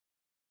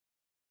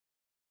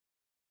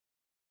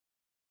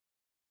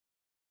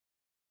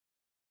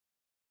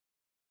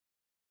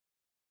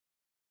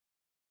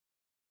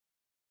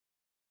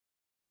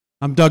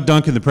I'm Doug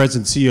Duncan, the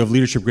President and CEO of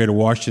Leadership Greater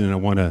Washington, and I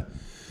want to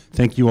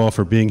thank you all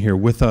for being here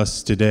with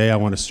us today. I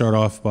want to start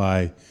off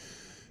by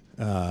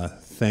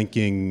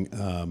thanking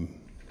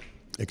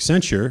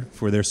Accenture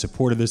for their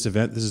support of this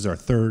event. This is our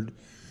third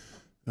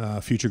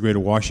Future Greater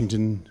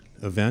Washington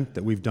event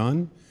that we've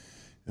done,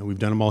 and we've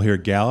done them all here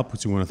at Gallup,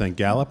 so we want to thank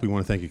Gallup, we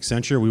want to thank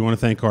Accenture, we want to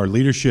thank our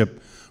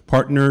leadership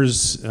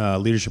partners,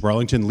 Leadership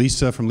Arlington.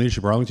 Lisa from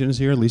Leadership Arlington is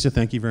here. Lisa,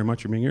 thank you very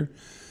much for being here.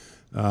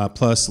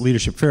 Plus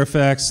Leadership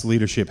Fairfax,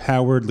 Leadership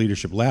Howard,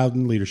 Leadership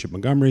Loudoun, Leadership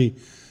Montgomery,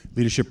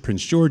 Leadership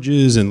Prince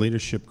George's, and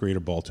Leadership Greater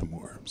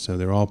Baltimore. So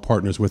they're all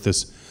partners with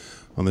us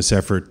on this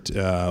effort.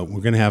 We're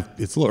going to have,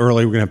 it's a little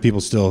early, we're going to have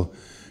people still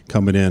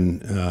coming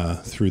in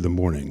through the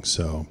morning.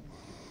 So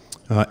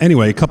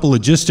anyway, a couple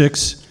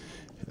logistics.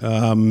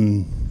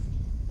 The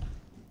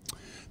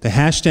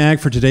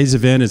hashtag for today's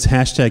event is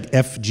hashtag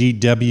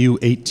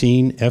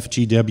FGW18,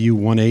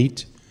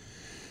 FGW18.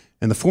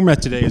 And the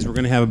format today is we're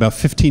going to have about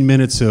 15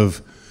 minutes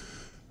of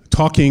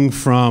talking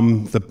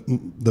from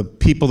the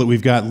people that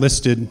we've got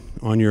listed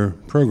on your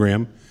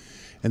program,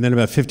 and then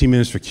about 15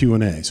 minutes for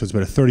Q&A. So it's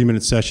about a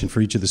 30-minute session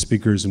for each of the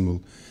speakers,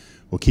 and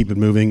we'll keep it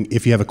moving.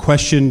 If you have a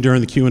question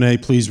during the Q&A,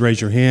 please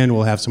raise your hand.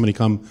 We'll have somebody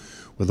come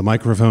with a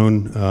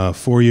microphone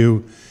for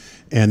you.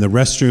 And the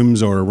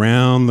restrooms are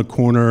around the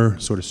corner,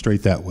 sort of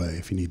straight that way,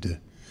 if you need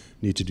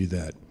to do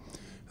that.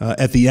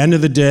 At the end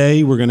of the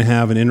day, we're going to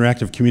have an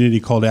interactive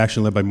community call to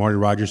action led by Marty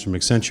Rogers from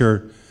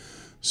Accenture.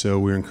 So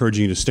we're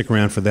encouraging you to stick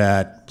around for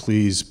that.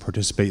 Please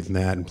participate in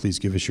that, and please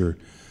give us your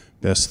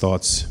best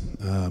thoughts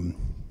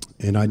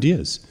and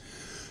ideas.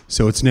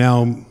 So it's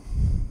now,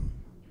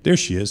 there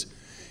she is.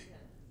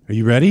 Are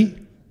you ready?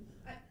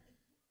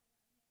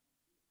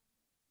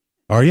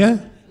 Are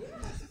you?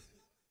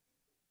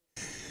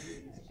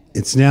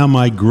 It's now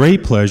my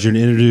great pleasure to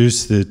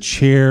introduce the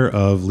chair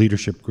of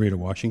Leadership Greater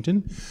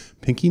Washington,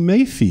 Pinky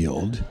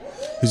Mayfield,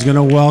 who's going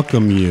to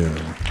welcome you.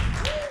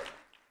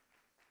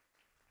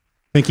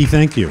 Pinky,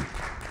 thank you.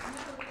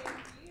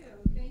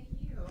 Thank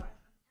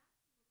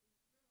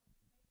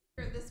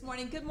you. This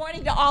morning. Good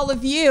morning to all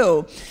of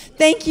you.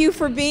 Thank you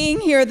for being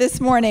here this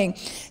morning.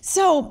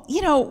 So,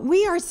 you know,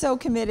 we are so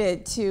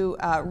committed to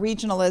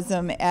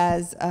regionalism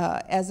as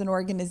an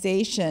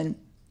organization.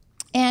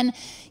 And,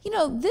 you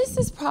know, this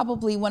is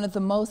probably one of the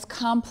most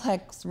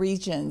complex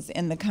regions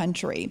in the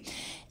country.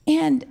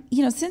 And,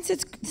 you know, since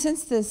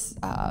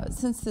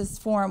this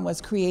forum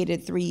was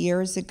created 3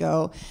 years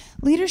ago,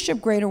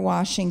 Leadership Greater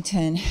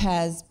Washington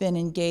has been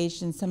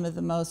engaged in some of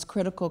the most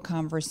critical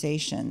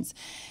conversations.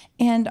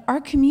 And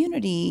our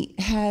community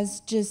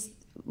has just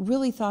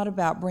really thought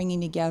about bringing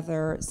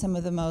together some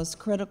of the most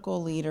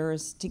critical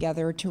leaders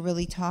together to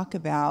really talk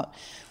about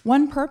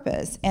one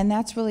purpose, and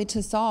that's really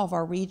to solve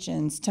our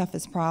region's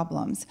toughest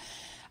problems.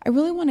 I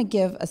really want to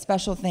give a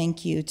special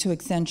thank you to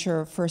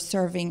Accenture for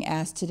serving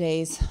as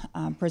today's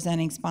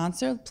presenting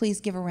sponsor.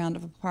 Please give a round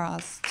of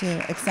applause to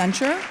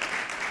Accenture.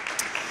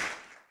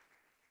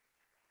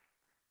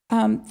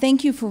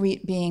 Thank you for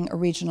being a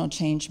regional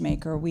change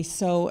maker. We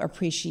so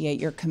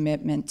appreciate your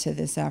commitment to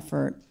this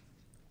effort.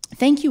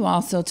 Thank you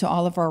also to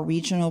all of our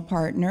regional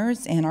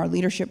partners and our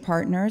leadership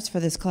partners for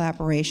this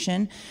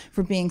collaboration,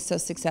 for being so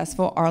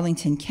successful.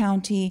 Arlington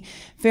County,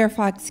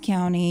 Fairfax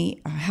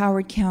County,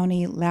 Howard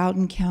County,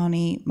 Loudoun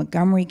County,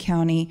 Montgomery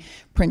County,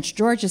 Prince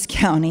George's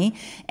County,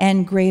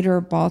 and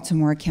Greater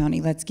Baltimore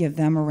County. Let's give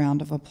them a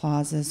round of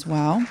applause as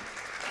well.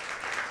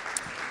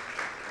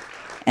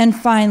 And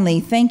finally,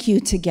 thank you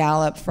to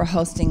Gallup for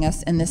hosting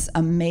us in this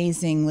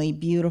amazingly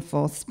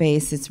beautiful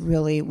space. It's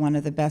really one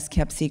of the best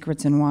kept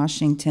secrets in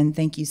Washington.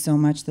 Thank you so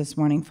much this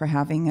morning for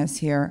having us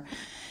here.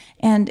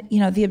 And, you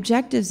know, the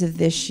objectives of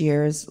this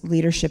year's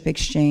Leadership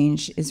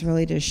Exchange is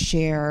really to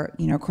share,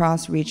 you know,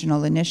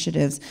 cross-regional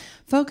initiatives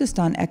focused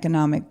on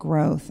economic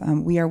growth.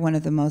 We are one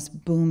of the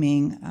most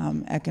booming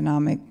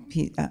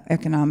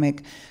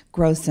economic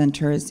growth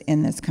centers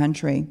in this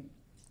country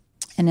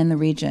and in the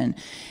region.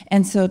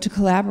 And so to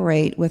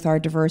collaborate with our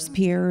diverse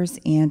peers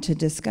and to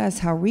discuss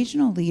how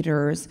regional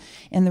leaders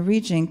in the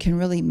region can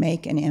really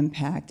make an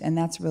impact, and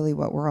that's really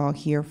what we're all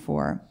here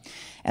for.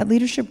 At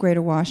Leadership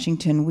Greater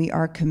Washington, we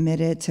are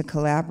committed to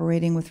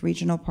collaborating with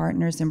regional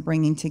partners and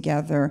bringing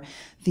together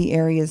the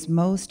area's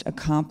most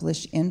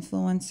accomplished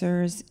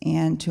influencers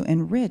and to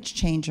enrich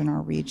change in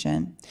our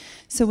region.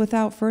 So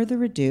without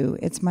further ado,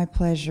 it's my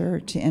pleasure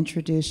to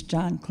introduce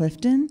John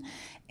Clifton,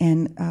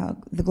 and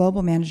the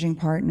Global Managing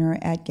Partner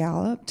at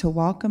Gallup, to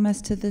welcome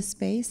us to this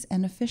space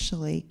and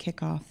officially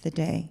kick off the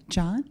day.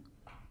 John?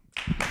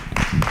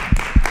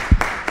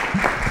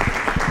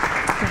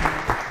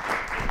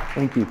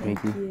 Thank you,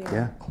 Pinky. Thank you.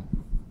 Yeah.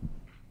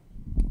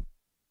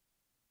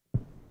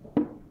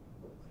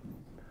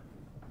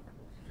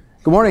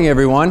 Good morning,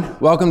 everyone.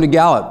 Welcome to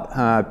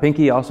Gallup.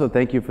 Pinky, also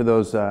thank you for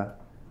those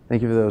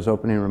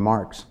opening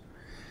remarks.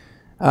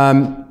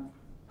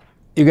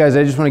 You guys,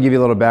 I just want to give you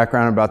a little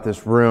background about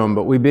this room,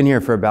 but we've been here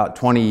for about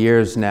 20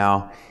 years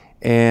now,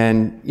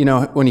 And, you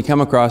know, when you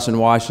come across in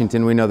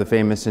Washington, we know the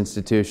famous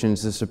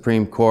institutions, the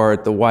Supreme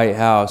Court, the White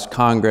House,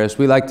 Congress.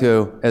 We like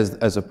to,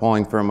 as a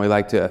polling firm, we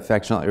like to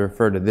affectionately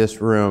refer to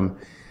this room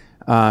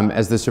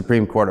as the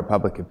Supreme Court of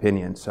Public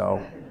Opinion.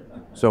 So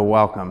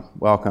welcome.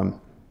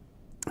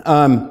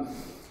 I'm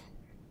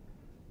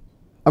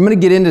going to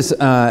get into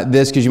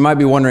this because you might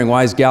be wondering,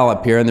 why is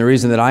Gallup here? And the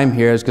reason that I'm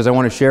here is because I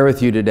want to share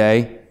with you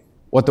today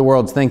what the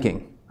world's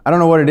thinking. I don't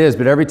know what it is,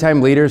 but every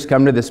time leaders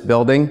come to this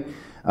building,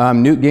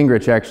 Newt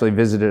Gingrich actually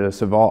visited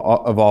us of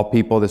all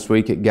people this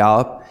week at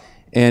Gallup.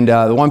 And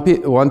the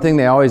one thing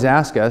they always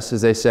ask us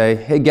is they say,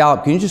 hey,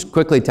 Gallup, can you just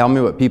quickly tell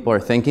me what people are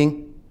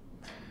thinking?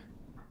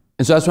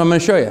 And so that's what I'm going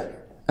to show you.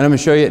 And I'm going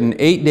to show you it in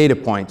 8 data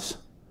points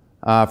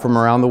from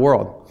around the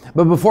world.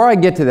 But before I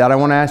get to that, I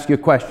want to ask you a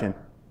question.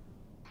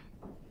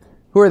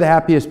 Who are the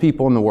happiest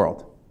people in the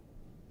world?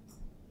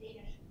 Danish.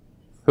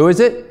 Who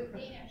is it?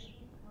 Danish.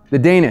 The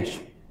Danish.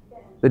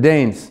 The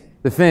Danes.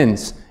 The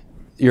Finns.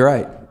 You're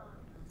right.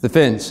 The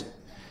Finns.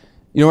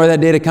 You know where that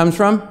data comes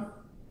from?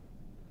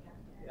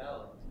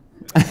 Gallup.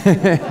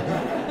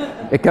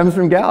 It comes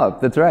from Gallup,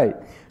 that's right.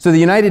 So the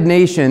United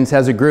Nations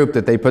has a group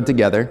that they put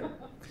together,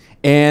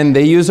 and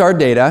they use our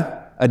data,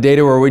 a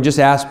data where we just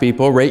ask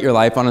people, rate your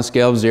life on a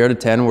scale of 0 to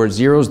 10, where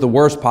 0 is the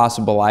worst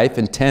possible life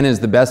and 10 is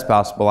the best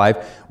possible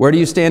life. Where do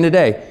you stand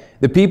today?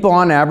 The people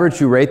on average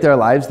who rate their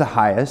lives the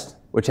highest,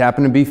 which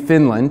happened to be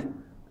Finland,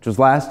 which was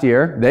last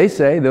year, they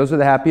say those are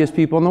the happiest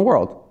people in the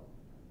world.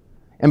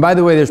 And by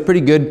the way, there's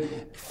pretty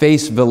good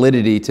face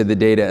validity to the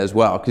data as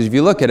well, because if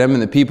you look at them,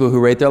 and the people who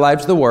rate their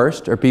lives the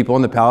worst are people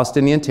in the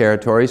Palestinian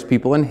territories,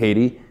 people in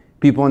Haiti,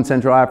 people in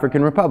Central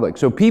African Republic.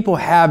 So people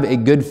have a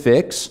good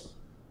fix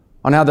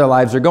on how their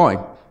lives are going.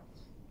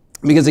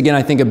 Because again,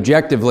 I think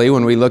objectively,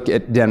 when we look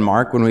at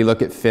Denmark, when we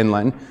look at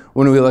Finland,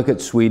 when we look at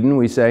Sweden,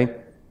 we say,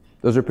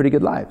 those are pretty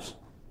good lives.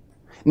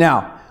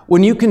 Now,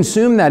 when you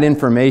consume that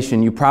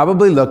information, you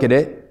probably look at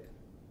it,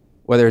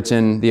 whether it's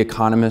in The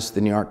Economist,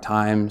 The New York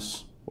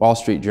Times, Wall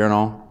Street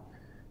Journal.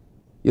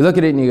 You look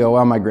at it and you go,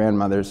 well, my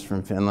grandmother's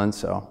from Finland,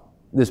 so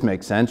this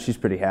makes sense. She's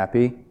pretty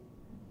happy.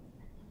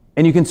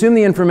 And you consume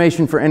the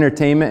information for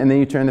entertainment, and then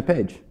you turn the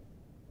page.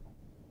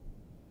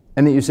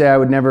 And then you say, I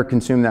would never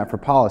consume that for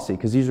policy,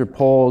 because these are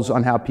polls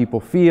on how people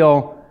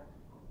feel.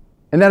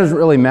 And that doesn't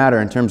really matter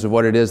in terms of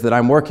what it is that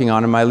I'm working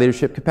on in my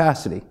leadership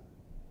capacity.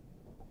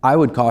 I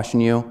would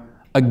caution you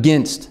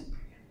against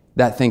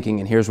that thinking,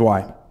 and here's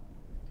why.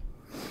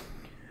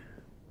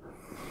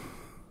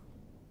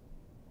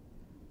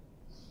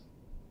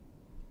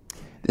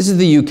 This is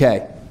the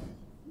UK.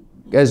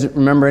 You guys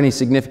remember any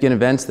significant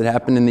events that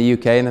happened in the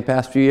UK in the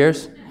past few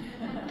years?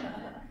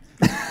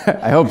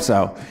 I hope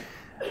so.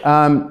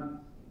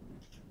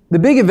 The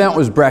big event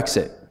was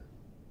Brexit.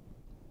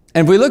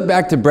 And if we look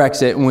back to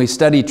Brexit and we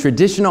study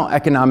traditional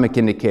economic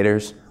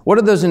indicators, what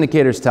do those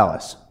indicators tell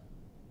us?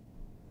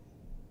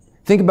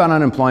 Think about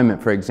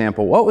unemployment, for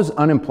example. What was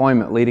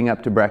unemployment leading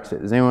up to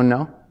Brexit? Does anyone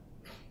know?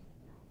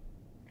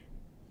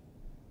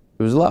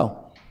 It was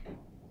low.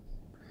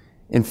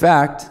 In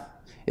fact,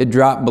 it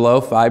dropped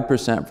below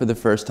 5% for the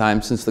first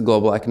time since the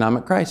global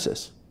economic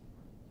crisis.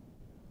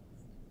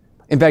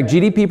 In fact,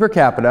 GDP per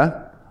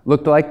capita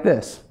looked like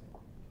this.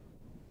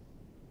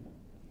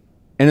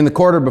 And in the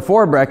quarter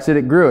before Brexit,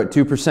 it grew at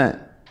 2%.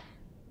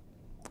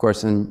 Of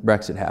course, then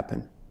Brexit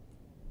happened.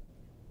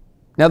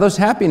 Now, those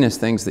happiness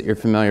things that you're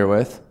familiar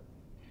with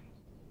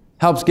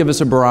helps give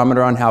us a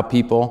barometer on how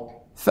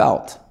people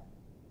felt.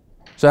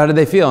 So how did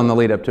they feel in the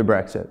lead up to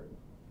Brexit?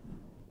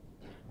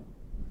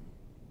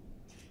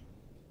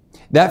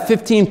 That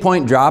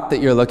 15-point drop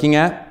that you're looking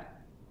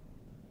at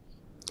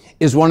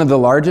is one of the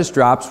largest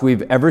drops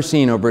we've ever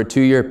seen over a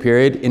 2-year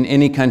period in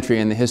any country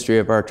in the history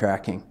of our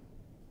tracking.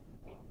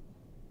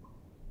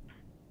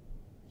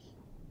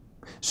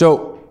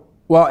 So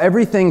while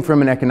everything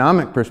from an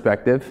economic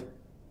perspective,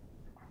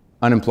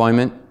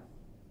 unemployment,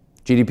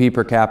 GDP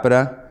per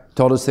capita,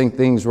 told us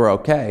things were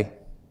okay,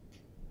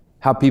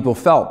 how people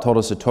felt told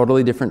us a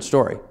totally different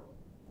story.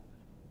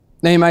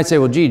 Now you might say,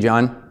 well, gee,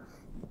 John,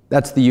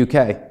 that's the UK.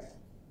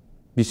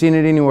 Have you seen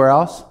it anywhere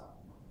else?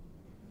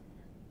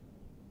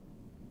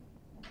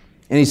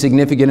 Any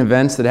significant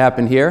events that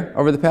happened here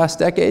over the past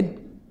decade?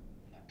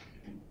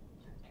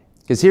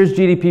 Because here's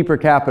GDP per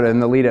capita in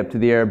the lead up to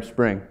the Arab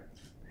Spring.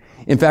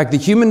 In fact, the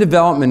Human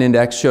Development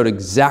Index showed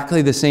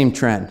exactly the same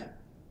trend.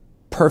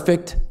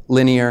 Perfect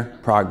linear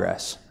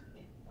progress.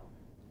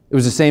 It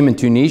was the same in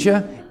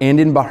Tunisia and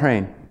in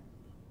Bahrain.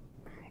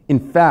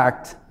 In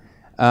fact,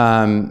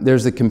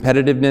 there's the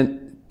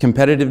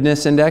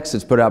competitiveness index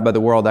that's put out by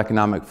the World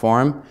Economic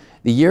Forum.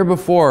 The year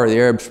before the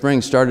Arab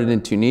Spring started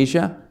in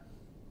Tunisia,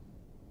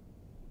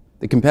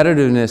 the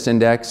competitiveness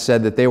index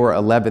said that they were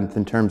 11th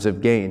in terms of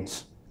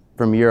gains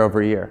from year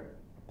over year.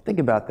 Think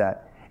about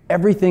that.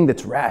 Everything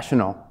that's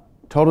rational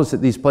told us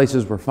that these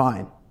places were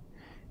fine.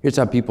 Here's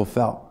how people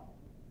felt.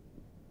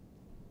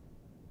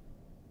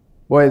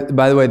 Boy,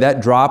 by the way,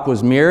 that drop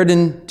was mirrored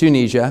in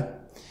Tunisia,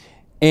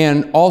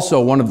 and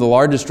also one of the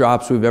largest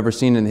drops we've ever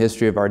seen in the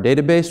history of our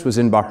database was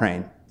in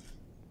Bahrain.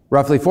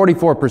 Roughly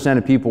 44%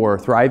 of people were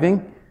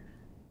thriving,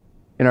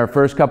 in our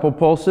first couple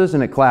pulses,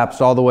 and it collapsed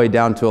all the way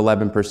down to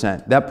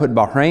 11%. That put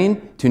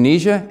Bahrain,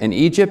 Tunisia, and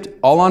Egypt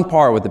all on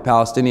par with the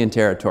Palestinian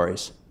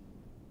territories.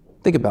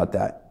 Think about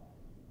that.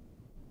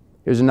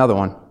 Here's another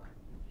one.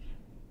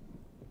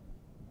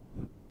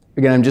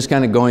 Again, I'm just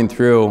kind of going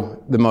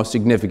through the most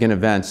significant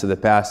events of the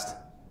past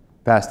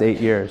 8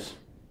 years.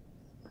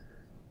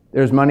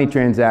 There's money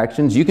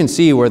transactions. You can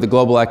see where the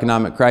global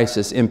economic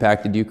crisis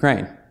impacted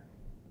Ukraine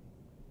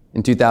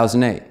in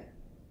 2008.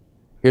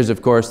 Here's,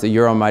 of course, the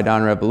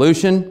Euromaidan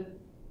revolution,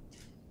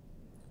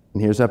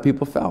 and here's how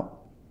people felt.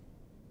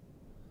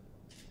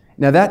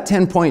 Now, that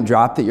 10-point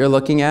drop that you're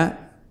looking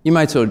at, you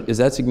might say, is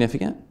that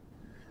significant?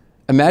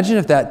 Imagine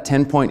if that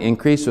 10-point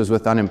increase was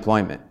with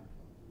unemployment.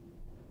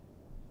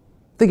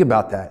 Think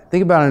about that.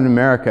 Think about it in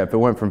America if it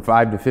went from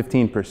 5 to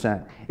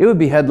 15%. It would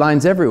be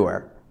headlines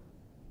everywhere.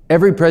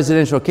 Every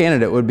presidential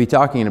candidate would be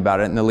talking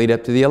about it in the lead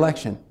up to the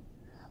election.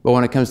 But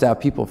when it comes to how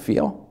people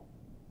feel,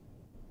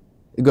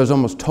 it goes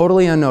almost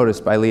totally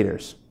unnoticed by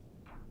leaders.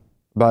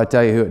 But I'll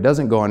tell you who it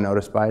doesn't go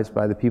unnoticed by, it's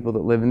by the people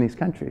that live in these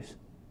countries.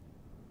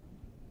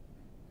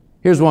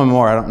 Here's one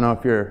more. I don't know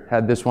if you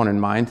had this one in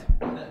mind.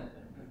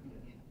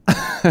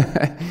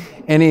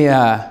 Any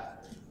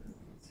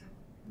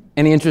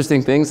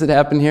interesting things that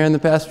happened here in the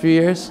past few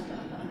years?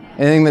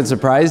 Anything that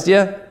surprised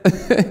you?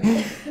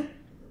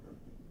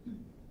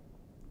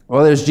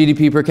 Well, there's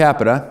GDP per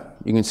capita.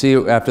 You can see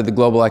after the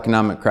global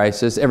economic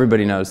crisis,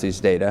 everybody knows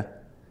these data.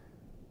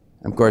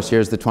 Of course,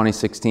 here's the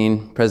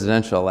 2016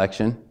 presidential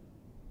election.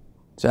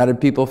 So how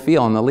did people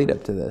feel in the lead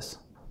up to this?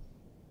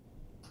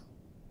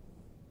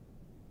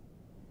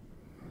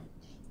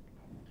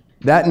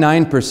 That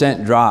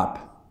 9%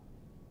 drop,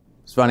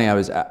 it's funny, I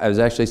was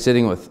actually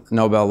sitting with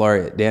Nobel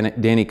laureate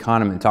Danny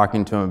Kahneman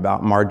talking to him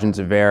about margins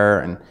of error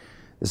and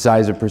the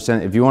size of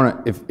percent. If you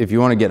want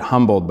to get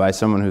humbled by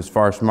someone who's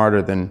far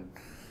smarter than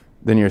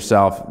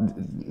yourself,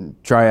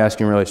 try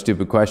asking really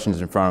stupid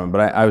questions in front of him.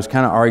 But I was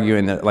kind of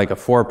arguing that like a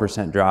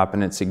 4% drop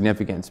in its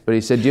significance. But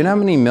he said, do you know how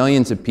many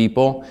millions of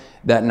people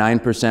that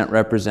 9%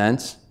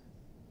 represents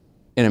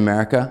in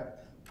America?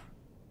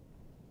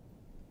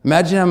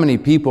 Imagine how many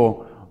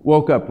people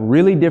woke up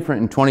really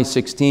different in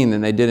 2016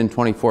 than they did in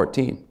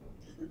 2014.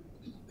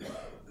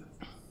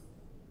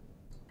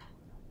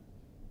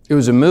 It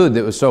was a mood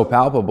that was so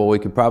palpable we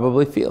could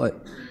probably feel it.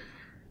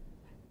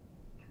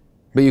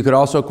 But you could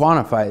also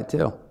quantify it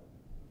too.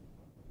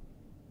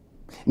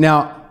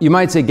 Now, you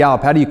might say,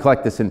 Gallup, how do you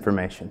collect this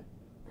information?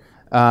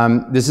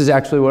 This is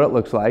actually what it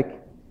looks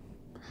like.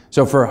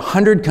 So for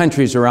 100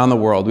 countries around the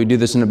world, we do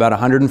this in about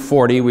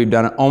 140. We've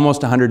done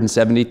almost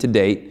 170 to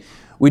date.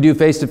 We do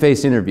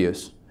face-to-face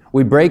interviews.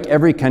 We break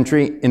every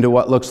country into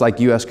what looks like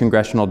U.S.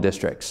 congressional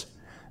districts.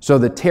 So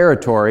the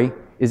territory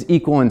is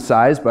equal in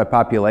size by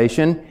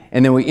population,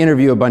 and then we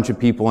interview a bunch of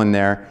people in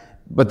there.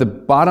 But the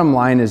bottom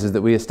line is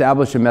that we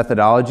establish a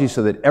methodology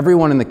so that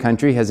everyone in the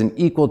country has an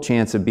equal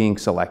chance of being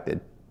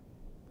selected.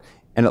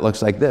 And it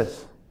looks like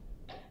this.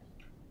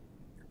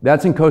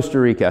 That's in Costa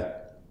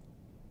Rica.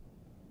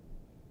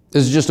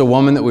 This is just a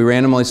woman that we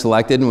randomly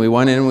selected, and we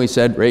went in and we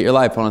said, rate your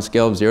life on a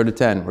scale of 0 to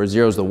 10, where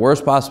 0 is the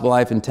worst possible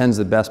life and 10 is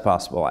the best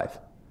possible life.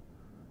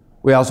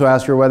 We also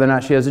asked her whether or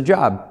not she has a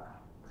job.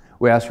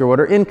 We asked her what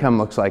her income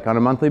looks like on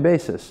a monthly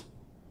basis.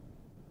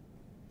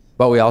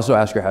 But we also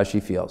asked her how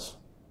she feels.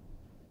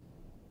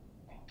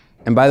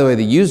 And by the way,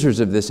 the users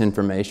of this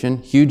information,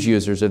 huge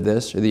users of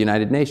this, are the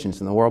United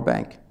Nations and the World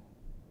Bank.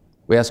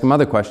 We ask them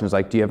other questions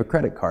like, do you have a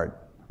credit card?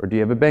 Or do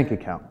you have a bank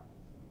account?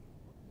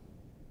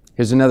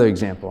 Here's another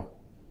example.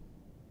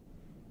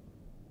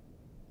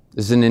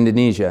 This is in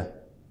Indonesia.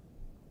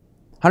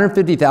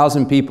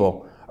 150,000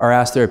 people are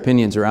asked their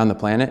opinions around the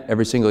planet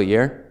every single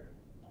year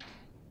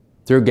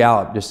through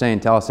Gallup, just saying,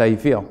 tell us how you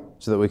feel,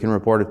 so that we can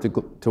report it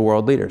to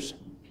world leaders.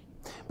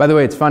 By the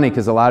way, it's funny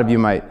because a lot of you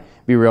might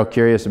be real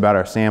curious about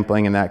our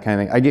sampling and that kind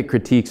of thing. I get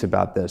critiques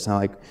about this. I'm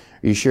like,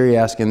 are you sure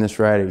you're asking this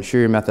right? Are you sure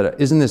your method?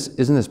 Isn't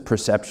this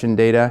perception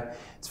data?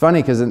 It's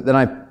funny because then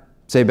I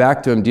say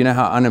back to them, do you know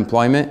how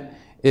unemployment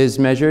is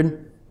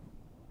measured?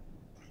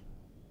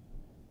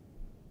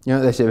 You know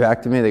what they say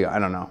back to me? They go, I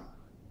don't know.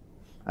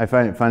 I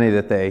find it funny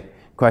that they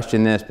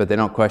question this, but they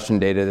don't question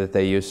data that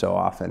they use so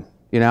often.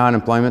 You know how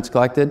unemployment's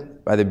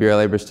collected by the Bureau of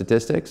Labor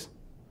Statistics?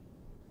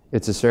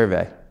 It's a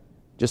survey,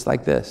 just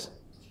like this.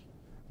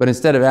 But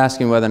instead of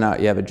asking whether or not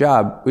you have a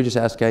job, we just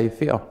ask how you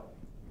feel.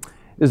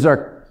 This is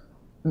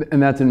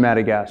and that's in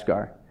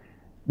Madagascar.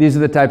 These are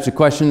the types of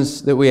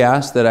questions that we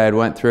asked that I had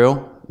went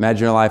through.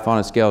 Imagine your life on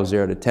a scale of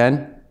 0 to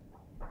 10.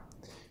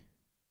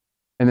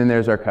 And then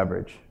there's our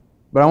coverage.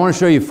 But I want to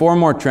show you 4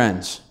 more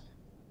trends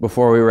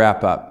before we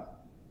wrap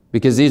up,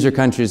 because these are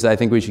countries that I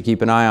think we should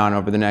keep an eye on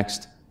over the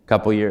next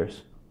couple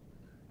years.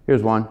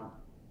 Here's one.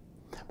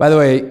 By the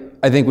way,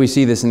 I think we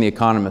see this in The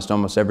Economist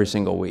almost every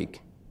single week,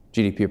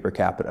 GDP per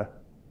capita.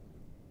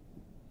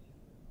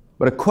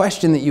 But a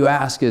question that you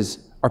ask is,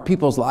 are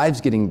people's lives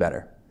getting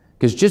better?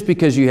 Because just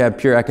because you have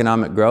pure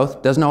economic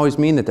growth doesn't always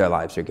mean that their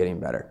lives are getting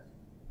better.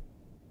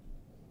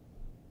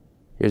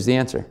 Here's the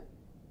answer.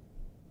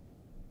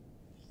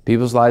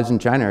 People's lives in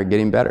China are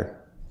getting better.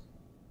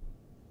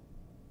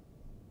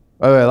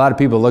 By the way, a lot of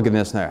people look at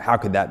this and they're, how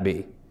could that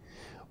be?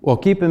 Well,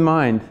 keep in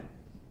mind,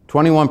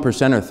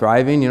 21% are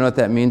thriving. You know what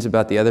that means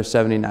about the other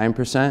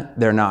 79%?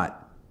 They're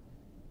not.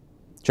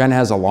 China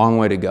has a long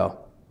way to go.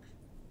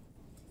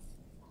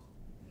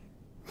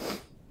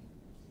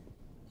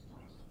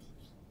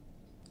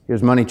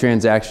 Here's money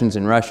transactions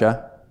in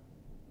Russia.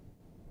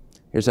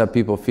 Here's how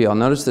people feel.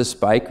 Notice this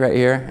spike right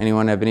here.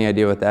 Anyone have any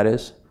idea what that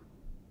is?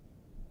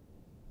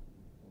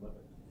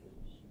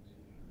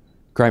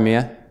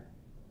 Crimea?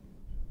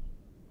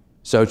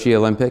 Sochi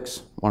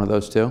Olympics? One of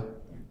those two?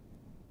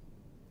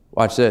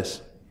 Watch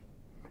this.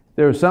 If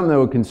there was something that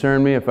would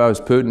concern me if I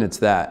was Putin, it's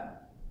that.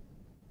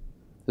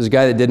 There's a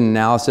guy that did an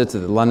analysis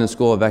at the London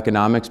School of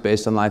Economics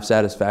based on life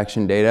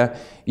satisfaction data,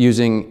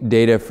 using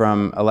data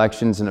from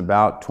elections in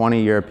about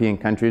 20 European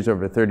countries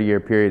over a 30-year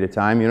period of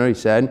time. You know what he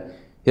said?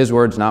 His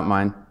words, not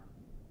mine.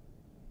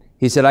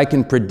 He said, I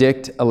can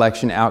predict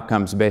election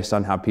outcomes based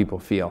on how people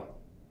feel.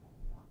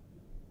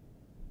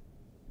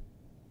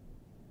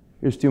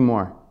 Here's two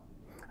more.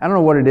 I don't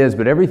know what it is,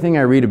 but everything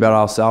I read about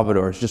El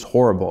Salvador is just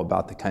horrible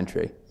about the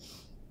country.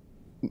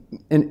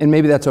 And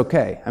maybe that's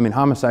okay. I mean,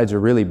 homicides are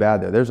really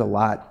bad there. There's a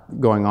lot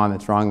going on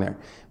that's wrong there.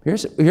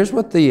 Here's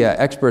what the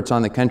experts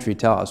on the country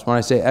tell us. When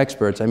I say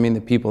experts, I mean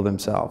the people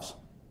themselves.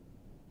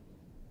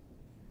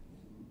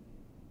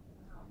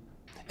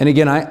 And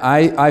again,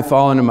 I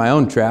fall into my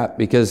own trap,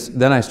 because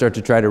then I start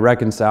to try to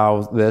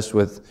reconcile this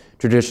with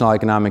traditional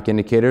economic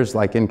indicators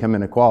like income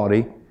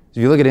inequality. So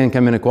if you look at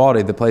income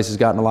inequality, the place has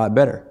gotten a lot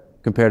better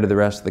compared to the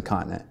rest of the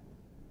continent.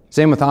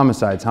 Same with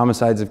homicides.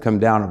 Homicides have come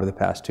down over the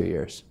past 2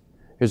 years.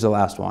 Here's the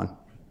last one.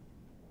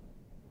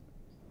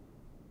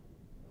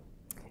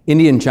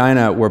 India and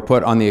China were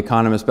put on The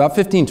Economist about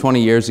 15,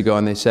 20 years ago,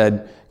 and they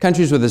said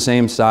countries with the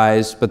same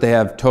size, but they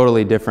have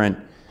totally different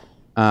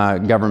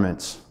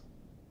governments.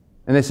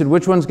 And they said,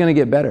 which one's going to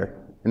get better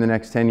in the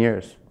next 10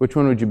 years? Which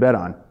one would you bet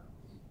on?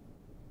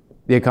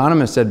 The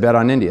Economist said bet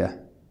on India.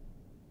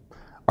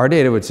 Our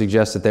data would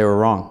suggest that they were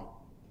wrong.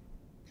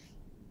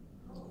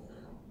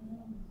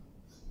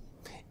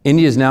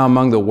 India is now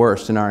among the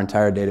worst in our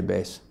entire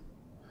database.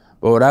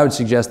 But what I would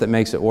suggest that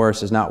makes it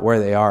worse is not where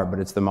they are, but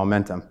it's the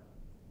momentum.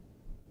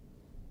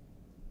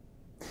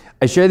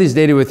 I share these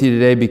data with you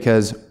today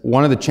because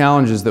one of the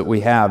challenges that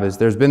we have is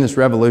there's been this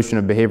revolution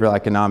of behavioral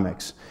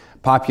economics.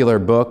 Popular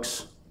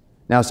books.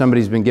 Now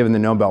somebody's been given the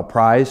Nobel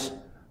Prize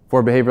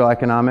for behavioral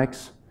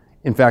economics.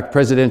 In fact,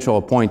 presidential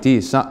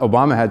appointees,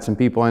 Obama had some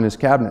people in his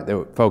cabinet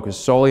that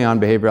focused solely on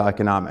behavioral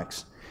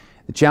economics.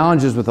 The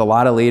challenge is with a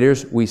lot of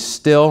leaders, we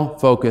still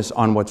focus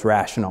on what's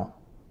rational.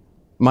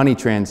 Money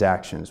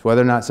transactions,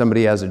 whether or not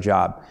somebody has a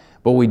job.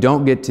 But we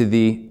don't get to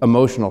the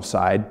emotional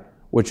side,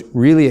 which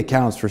really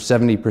accounts for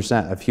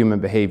 70% of human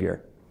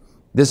behavior.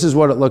 This is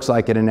what it looks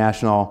like at a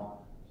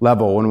national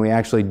level when we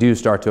actually do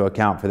start to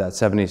account for that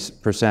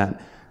 70%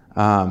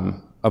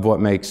 of what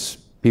makes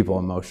people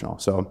emotional.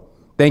 So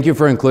thank you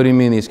for including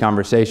me in these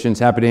conversations.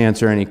 Happy to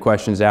answer any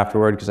questions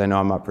afterward, because I know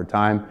I'm up for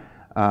time.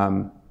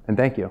 And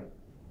thank you.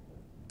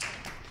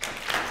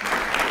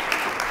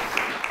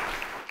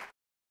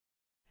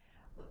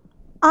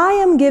 I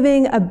am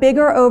giving a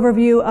bigger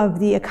overview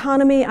of the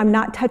economy. I'm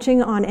not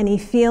touching on any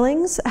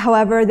feelings.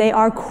 However, they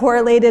are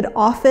correlated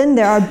often.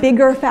 There are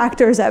bigger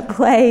factors at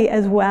play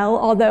as well,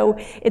 although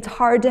it's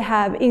hard to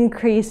have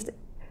increased,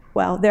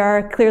 well, there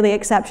are clearly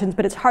exceptions,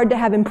 but it's hard to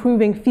have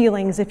improving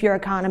feelings if your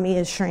economy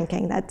is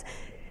shrinking. That's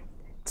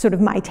sort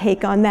of my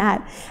take on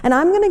that. And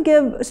I'm going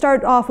to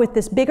start off with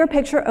this bigger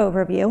picture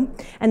overview.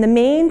 And the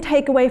main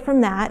takeaway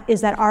from that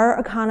is that our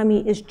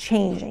economy is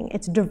changing.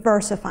 It's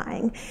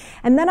diversifying.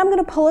 And then I'm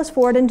going to pull us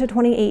forward into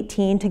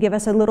 2018 to give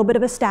us a little bit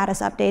of a status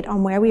update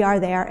on where we are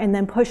there, and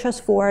then push us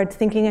forward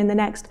thinking in the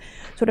next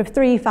sort of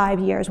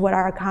 3-5 years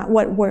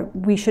what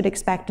we should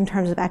expect in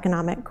terms of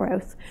economic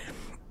growth.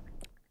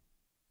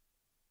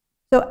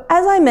 So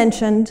as I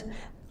mentioned,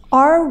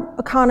 our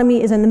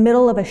economy is in the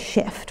middle of a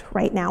shift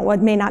right now. Well,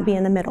 it may not be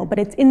in the middle, but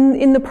it's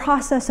in the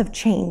process of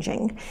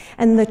changing.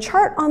 And the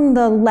chart on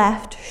the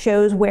left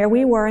shows where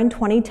we were in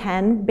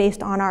 2010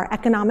 based on our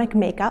economic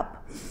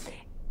makeup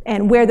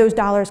and where those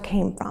dollars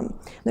came from.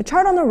 The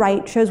chart on the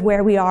right shows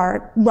where we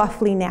are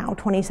roughly now,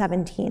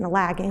 2017,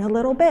 lagging a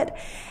little bit.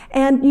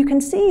 And you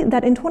can see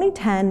that in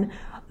 2010,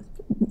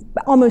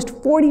 almost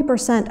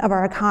 40% of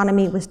our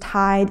economy was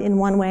tied in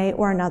one way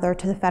or another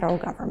to the federal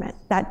government.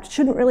 That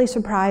shouldn't really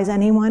surprise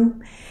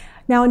anyone.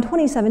 Now in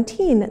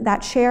 2017,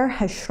 that share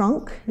has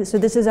shrunk. So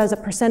this is as a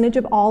percentage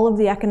of all of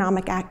the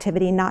economic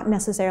activity, not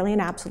necessarily in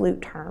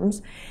absolute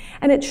terms.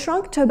 And it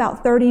shrunk to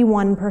about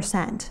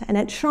 31%. And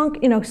it shrunk,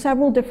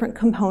 several different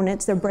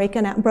components. They're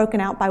broken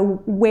out by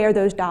where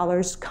those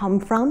dollars come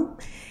from.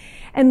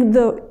 And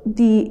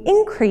the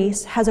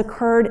increase has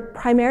occurred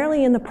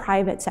primarily in the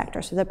private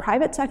sector. So the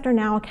private sector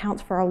now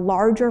accounts for a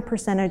larger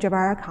percentage of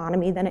our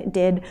economy than it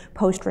did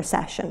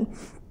post-recession.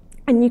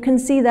 And you can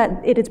see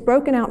that it is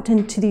broken out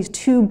into these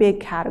two big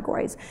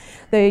categories.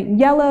 The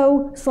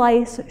yellow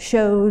slice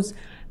shows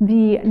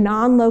the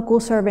non-local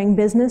serving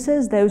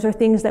businesses. Those are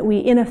things that we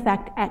in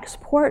effect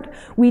export.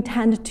 We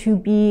tend to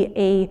be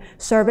a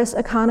service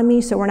economy,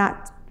 so we're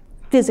not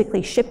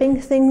physically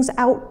shipping things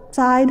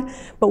outside,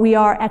 but we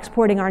are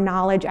exporting our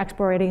knowledge,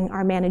 exporting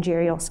our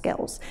managerial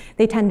skills.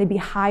 They tend to be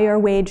higher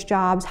wage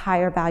jobs,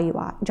 higher value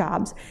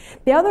jobs.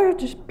 The other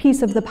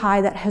piece of the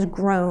pie that has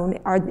grown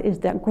is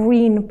the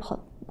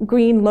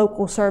green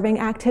local serving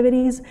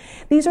activities.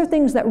 These are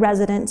things that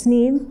residents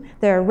need.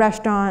 They're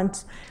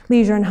restaurants,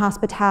 leisure and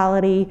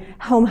hospitality,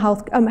 home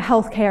health,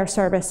 healthcare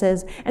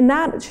services, and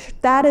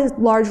that is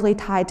largely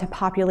tied to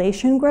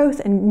population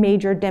growth and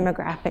major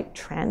demographic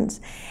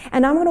trends.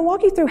 And I'm going to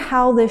walk you through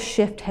how this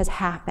shift has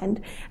happened,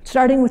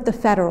 starting with the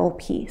federal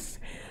piece.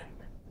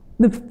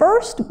 The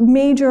first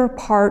major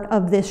part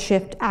of this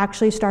shift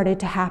actually started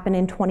to happen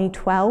in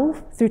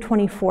 2012 through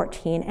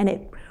 2014, and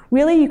it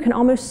really, you can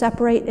almost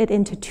separate it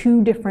into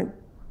two different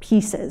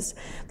pieces.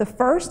 The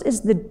first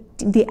is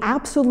the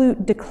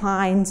absolute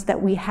declines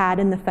that we had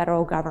in the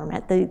federal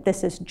government.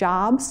 This is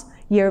jobs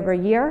year over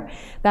year.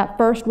 That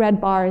first red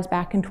bar is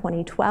back in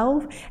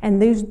 2012,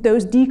 and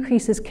those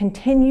decreases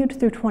continued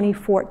through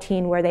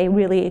 2014, where they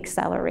really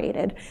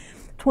accelerated.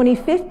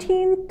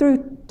 2015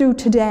 through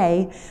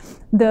today,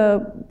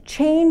 the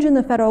change in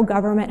the federal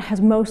government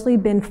has mostly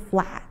been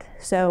flat.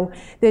 So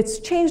it's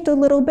changed a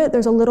little bit.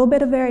 There's a little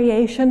bit of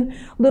variation,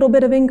 a little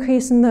bit of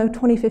increase in the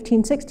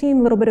 2015-16,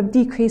 a little bit of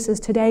decreases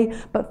today,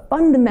 but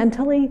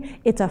fundamentally,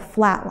 it's a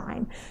flat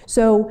line.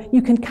 So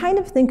you can kind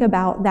of think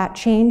about that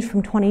change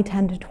from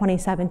 2010 to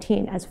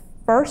 2017 as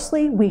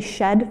firstly, we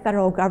shed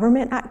federal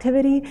government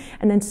activity,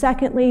 and then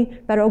secondly,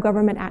 federal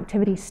government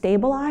activity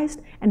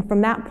stabilized, and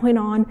from that point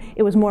on,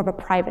 it was more of a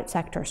private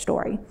sector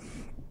story.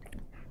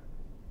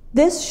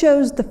 This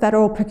shows the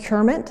federal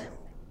procurement.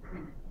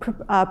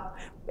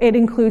 It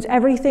includes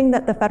everything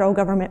that the federal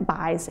government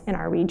buys in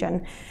our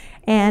region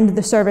and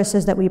the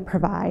services that we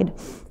provide.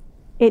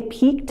 It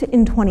peaked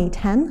in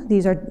 2010.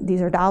 These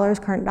are dollars,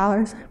 current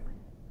dollars.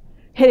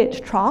 Hit its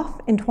trough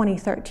in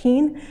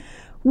 2013.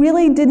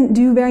 Really didn't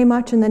do very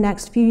much in the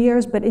next few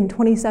years, but in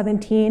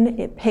 2017,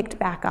 it picked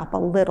back up a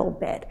little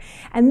bit.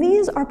 And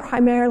these are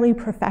primarily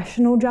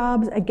professional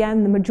jobs.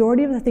 Again, the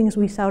majority of the things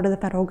we sell to the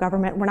federal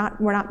government, we're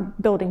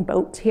not building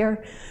boats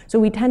here. So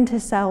we tend to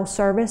sell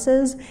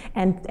services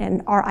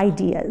and our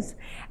ideas.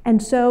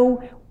 And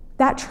so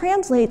that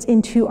translates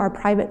into our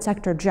private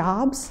sector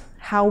jobs,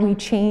 how we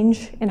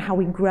change and how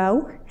we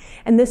grow.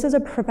 And this is a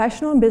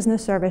professional and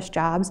business service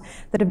jobs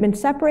that have been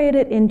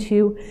separated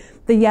into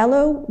the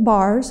yellow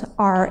bars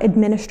are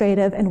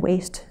administrative and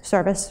waste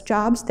service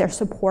jobs, they're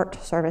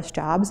support service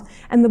jobs,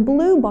 and the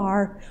blue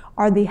bar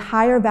are the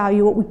higher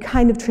value, what we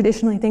kind of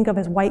traditionally think of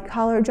as white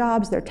collar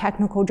jobs, they're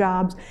technical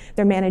jobs,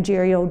 they're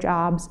managerial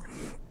jobs.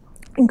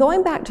 And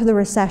going back to the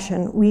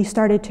recession, we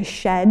started to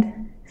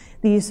shed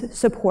these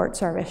support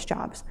service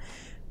jobs.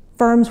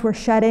 Firms were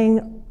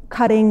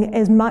cutting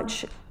as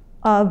much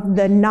of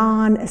the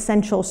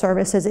non-essential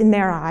services in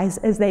their eyes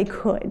as they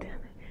could.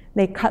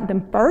 They cut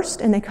them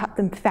first and they cut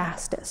them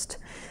fastest.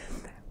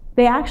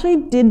 They actually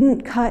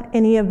didn't cut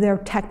any of their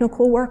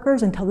technical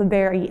workers until the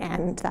very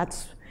end.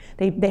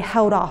 They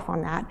held off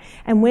on that.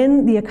 And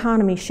when the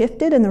economy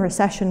shifted and the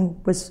recession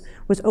was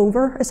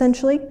over,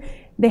 essentially,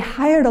 they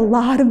hired a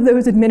lot of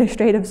those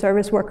administrative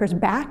service workers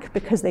back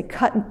because they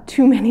cut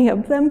too many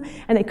of them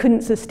and they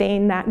couldn't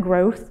sustain that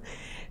growth.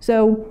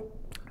 So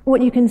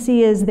what you can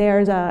see is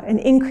there's an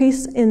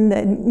increase in the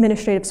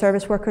administrative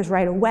service workers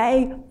right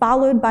away,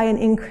 followed by an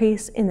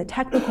increase in the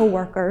technical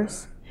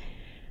workers.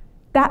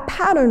 That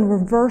pattern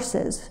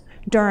reverses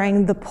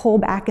during the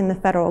pullback in the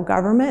federal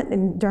government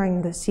and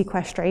during the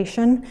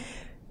sequestration.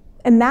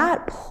 And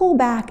that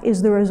pullback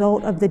is the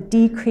result of the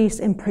decrease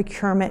in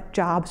procurement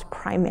jobs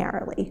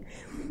primarily,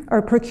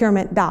 or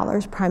procurement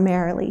dollars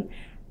primarily.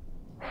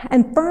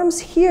 And firms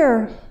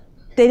here,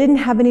 they didn't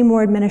have any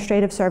more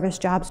administrative service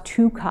jobs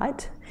to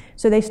cut.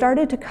 So they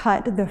started to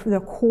cut their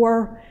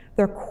core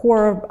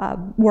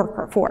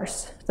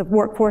workforce, the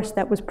workforce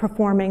that was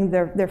performing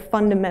their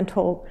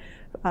fundamental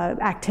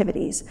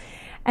activities.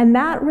 And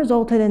that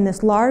resulted in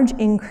this large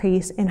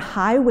increase in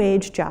high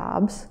wage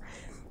jobs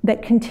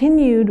that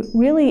continued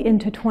really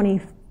into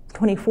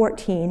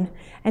 2014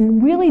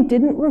 and really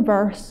didn't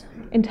reverse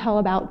until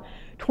about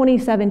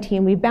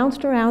 2017. We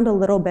bounced around a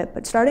little bit,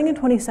 but starting in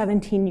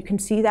 2017, you can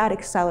see that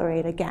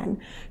accelerate again.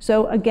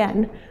 So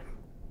again,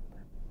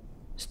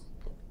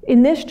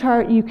 in this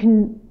chart,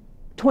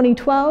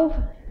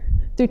 2012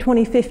 through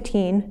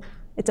 2015,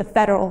 it's a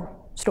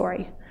federal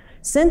story.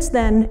 Since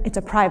then, it's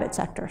a private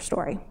sector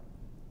story.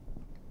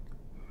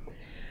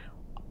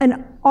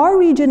 And our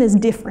region is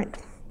different.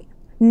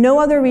 No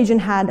other region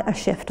had a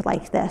shift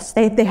like this.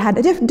 They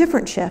had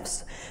different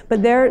shifts,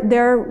 but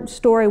their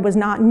story was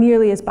not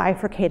nearly as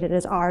bifurcated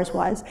as ours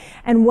was.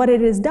 And what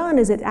it has done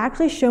is it's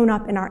actually shown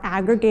up in our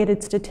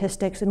aggregated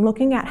statistics and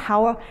looking at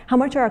how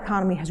much our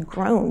economy has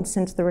grown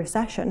since the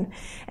recession.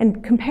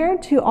 And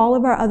compared to all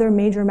of our other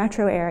major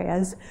metro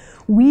areas,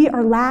 we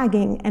are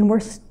lagging, and we're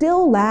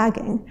still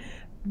lagging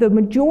The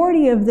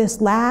majority of this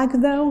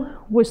lag, though,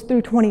 was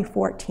through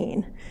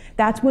 2014.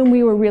 That's when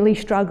we were really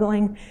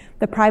struggling.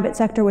 The private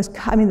sector was,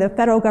 the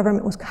federal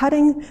government was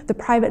cutting. The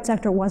private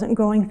sector wasn't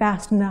growing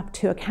fast enough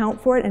to account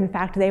for it. In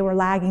fact, they were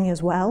lagging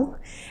as well.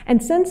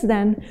 And since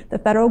then, the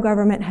federal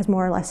government has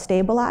more or less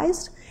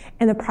stabilized,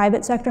 and the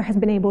private sector has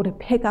been able to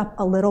pick up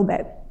a little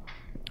bit.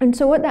 And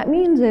so what that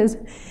means is,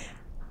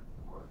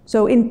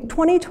 so in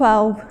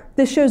 2012,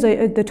 this shows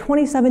the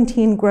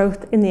 2017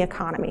 growth in the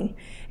economy.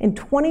 In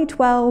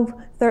 2012,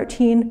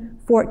 13,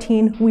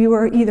 14, we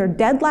were either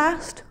dead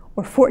last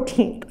or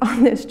 14th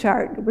on this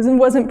chart. It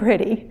wasn't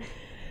pretty.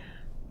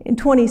 In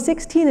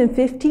 2016 and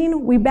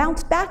 15, we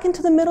bounced back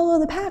into the middle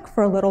of the pack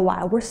for a little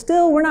while.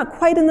 We're not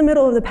quite in the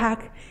middle of the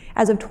pack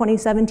as of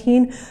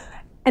 2017.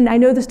 And I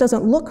know this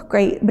doesn't look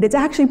great, but it's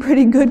actually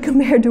pretty good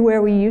compared to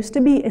where we used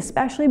to be,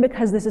 especially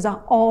because this is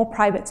all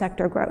private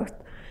sector growth.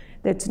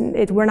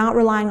 We're not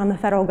relying on the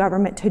federal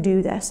government to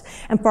do this.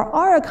 And for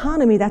our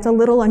economy, that's a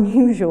little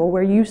unusual.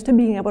 We're used to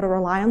being able to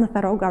rely on the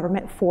federal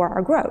government for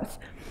our growth.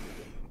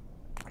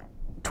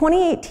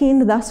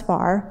 2018 thus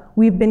far,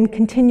 we've been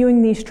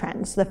continuing these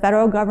trends. The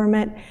federal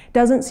government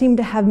doesn't seem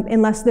to have,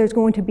 unless there's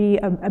going to be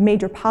a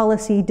major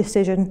policy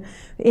decision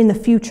in the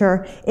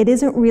future, it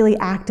isn't really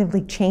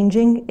actively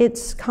changing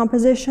its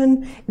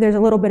composition. There's a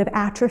little bit of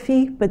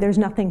atrophy, but there's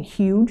nothing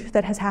huge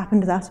that has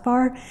happened thus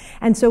far.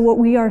 And so what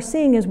we are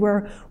seeing is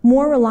we're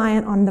more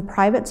reliant on the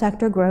private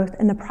sector growth,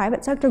 and the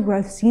private sector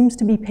growth seems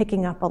to be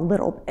picking up a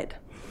little bit.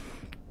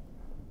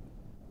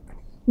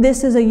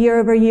 This is a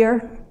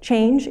year-over-year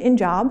change in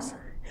jobs.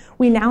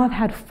 We now have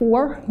had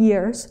 4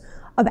 years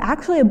of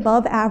actually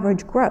above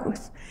average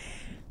growth.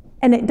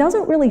 And it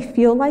doesn't really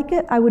feel like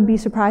it. I would be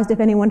surprised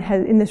if anyone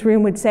in this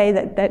room would say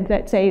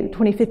that say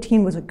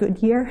 2015 was a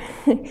good year.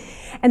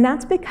 And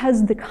that's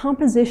because the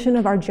composition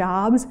of our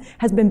jobs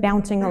has been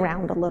bouncing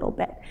around a little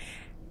bit.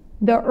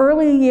 The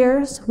early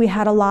years, we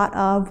had a lot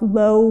of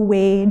low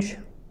wage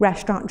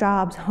restaurant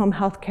jobs, home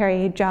health care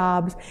aid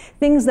jobs,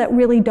 things that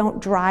really don't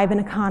drive an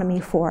economy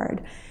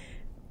forward.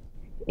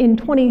 In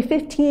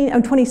 2016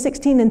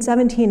 and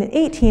 17 and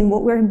 18,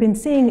 what we've been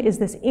seeing is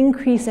this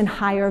increase in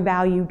higher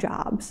value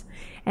jobs.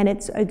 And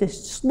it's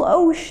this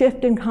slow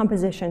shift in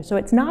composition. So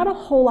it's not a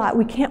whole lot.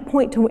 We can't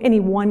point to any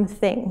one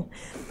thing.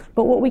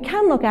 But what we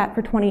can look at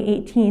for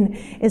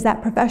 2018 is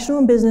that professional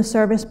and business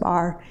service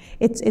bar.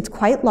 It's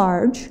quite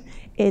large.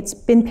 It's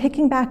been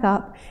picking back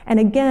up. And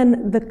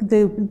again,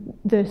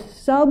 the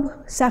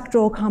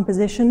sub-sectoral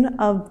composition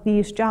of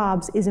these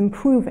jobs is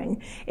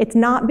improving. It's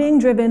not being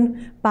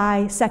driven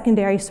by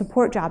secondary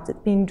support jobs. It's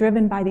being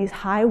driven by these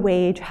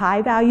high-wage,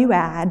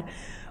 high-value-add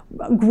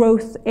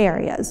growth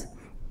areas.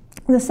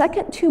 The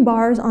second 2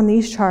 bars on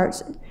these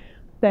charts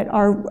that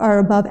are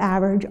above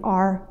average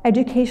are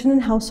education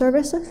and health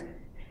services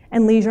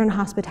and leisure and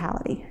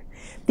hospitality.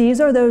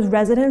 These are those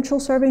residential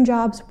serving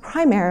jobs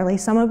primarily.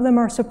 Some of them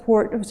are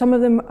support, some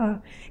of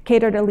them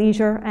cater to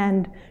leisure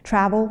and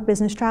travel,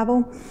 business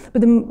travel.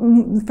 But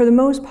for the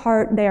most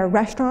part, they are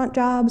restaurant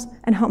jobs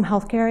and home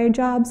health care aid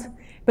jobs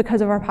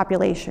because of our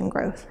population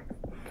growth.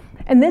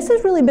 And this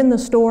has really been the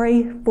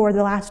story for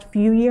the last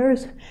few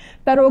years.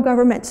 Federal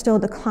government's still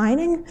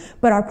declining,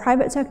 but our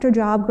private sector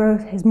job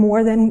growth has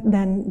more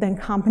than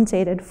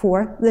compensated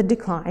for the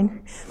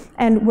decline.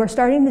 And we're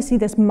starting to see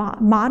this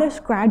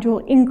modest gradual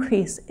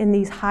increase in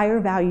these higher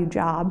value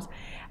jobs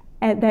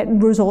that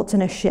results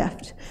in a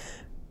shift.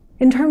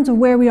 In terms of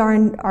where we are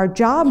in our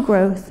job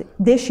growth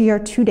this year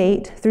to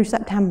date through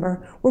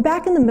September, we're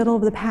back in the middle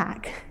of the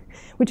pack,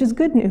 which is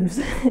good news.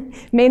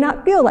 May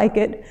not feel like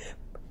it.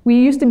 We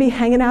used to be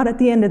hanging out at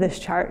the end of this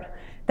chart.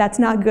 That's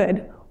not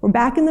good. We're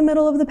back in the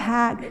middle of the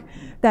pack.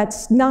 We're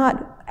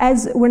not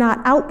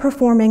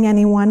outperforming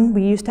anyone.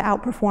 We used to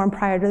outperform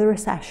prior to the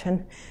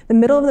recession. The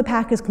middle of the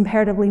pack is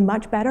comparatively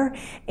much better,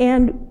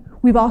 and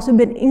we've also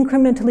been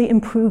incrementally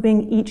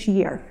improving each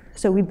year.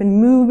 So we've been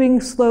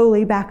moving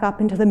slowly back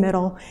up into the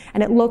middle,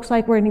 and it looks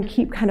like we're going to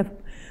keep kind of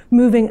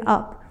moving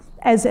up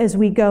as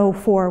we go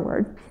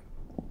forward.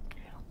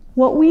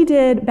 What we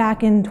did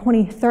back in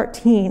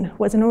 2013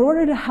 was, in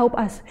order to help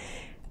us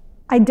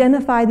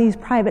identify these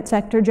private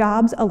sector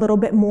jobs a little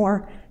bit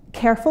more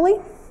carefully,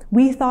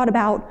 we thought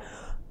about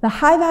the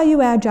high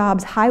value add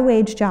jobs, high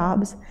wage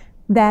jobs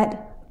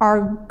that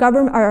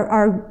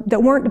that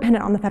weren't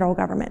dependent on the federal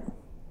government.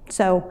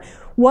 So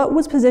what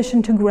was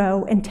positioned to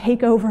grow and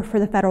take over for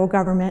the federal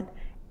government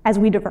as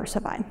we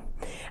diversify?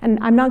 And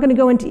I'm not going to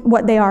go into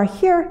what they are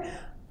here,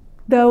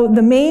 though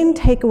the main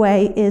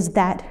takeaway is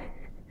that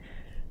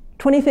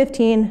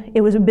 2015,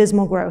 it was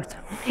abysmal growth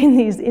in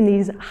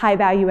these high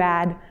value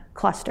add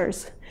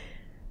clusters.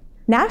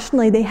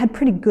 Nationally, they had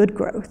pretty good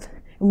growth,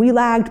 and we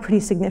lagged pretty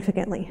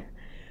significantly.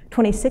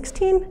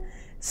 2016,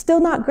 still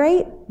not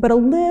great, but a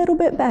little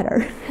bit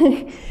better.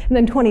 And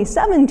then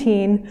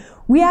 2017,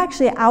 we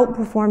actually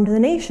outperformed the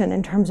nation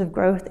in terms of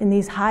growth in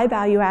these high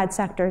value add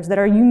sectors that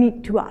are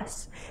unique to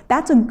us.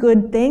 That's a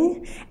good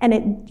thing, and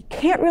you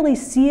can't really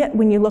see it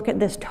when you look at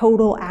this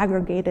total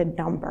aggregated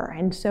number.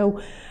 And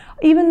so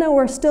Even though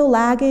we're still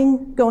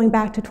lagging going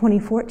back to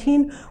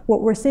 2014,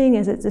 what we're seeing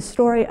is it's a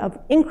story of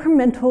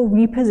incremental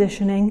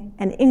repositioning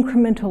and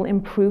incremental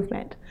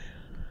improvement.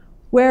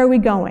 Where are we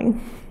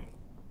going?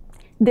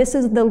 This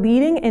is the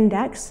leading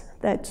index.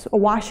 That's a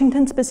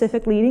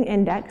Washington-specific leading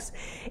index.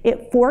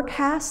 It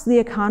forecasts the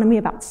economy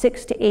about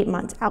 6 to 8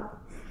 months out.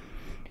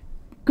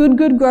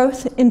 Good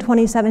growth in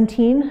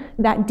 2017.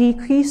 That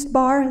decreased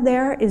bar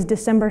there is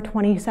December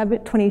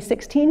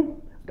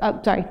 17.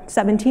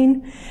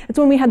 It's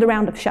when we had the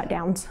round of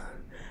shutdowns,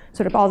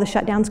 sort of all the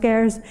shutdown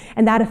scares,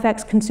 and that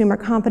affects consumer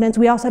confidence.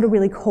 We also had a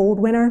really cold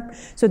winter,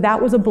 so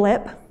that was a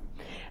blip.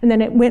 And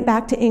then it went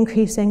back to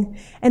increasing.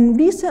 And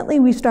recently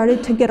we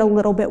started to get a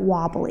little bit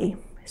wobbly.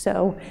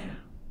 So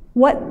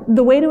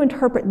the way to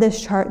interpret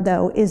this chart,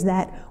 though, is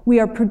that we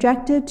are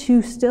projected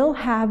to still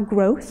have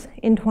growth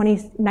in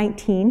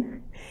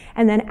 2019.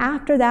 And then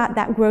after that,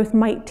 that growth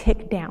might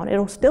tick down.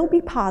 It'll still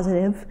be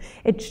positive.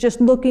 It's just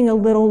looking a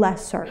little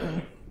less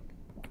certain.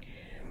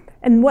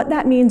 And what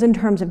that means in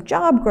terms of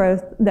job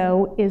growth,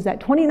 though, is that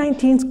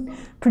 2019 is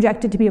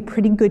projected to be a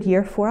pretty good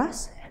year for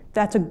us.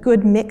 That's a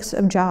good mix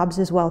of jobs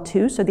as well,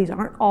 too. So these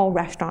aren't all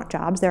restaurant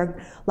jobs. There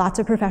are lots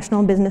of professional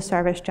and business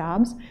service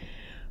jobs.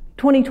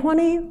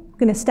 2020,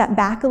 going to step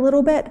back a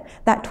little bit.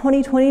 That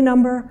 2020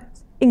 number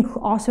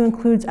also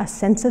includes a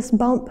census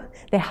bump.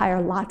 They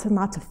hire lots and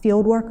lots of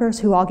field workers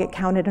who all get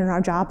counted in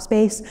our job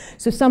space.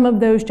 So some of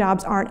those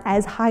jobs aren't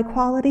as high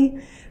quality.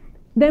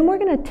 Then we're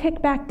going to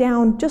tick back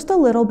down just a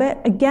little bit.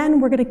 Again,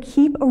 we're going to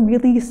keep a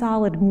really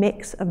solid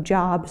mix of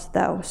jobs,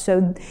 though.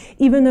 So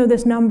even though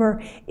this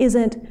number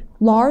isn't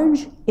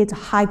large, it's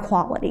high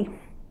quality.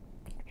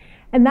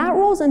 And that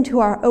rolls into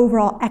our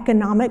overall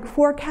economic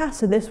forecast.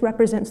 So this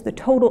represents the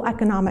total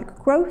economic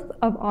growth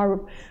of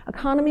our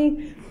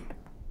economy.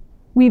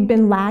 We've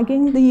been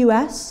lagging the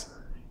US.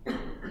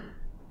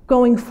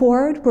 Going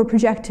forward, we're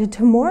projected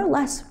to more or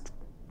less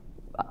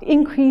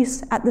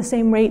increase at the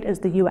same rate as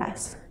the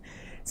US.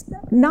 It's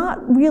not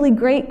really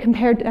great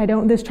compared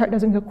to, this chart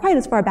doesn't go quite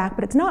as far back,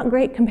 but it's not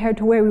great compared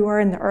to where we were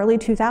in the early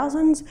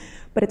 2000s,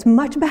 but it's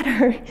much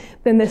better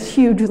than this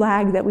huge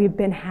lag that we've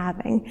been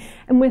having.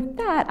 And with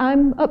that,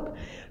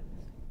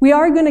 we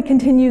are going to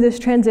continue this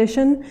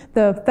transition.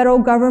 The federal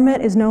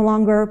government is no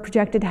longer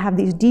projected to have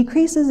these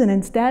decreases, and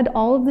instead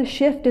all of the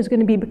shift is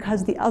going to be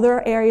because the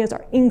other areas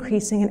are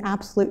increasing in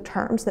absolute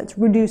terms. That's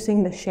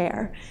reducing the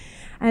share.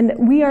 And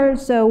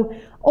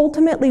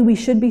ultimately we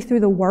should be through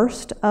the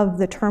worst of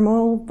the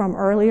turmoil from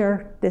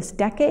earlier this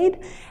decade,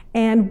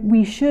 and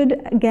we should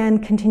again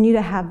continue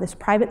to have this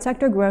private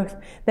sector growth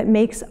that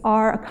makes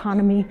our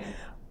economy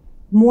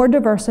more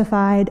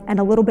diversified and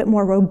a little bit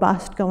more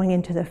robust going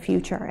into the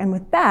future. And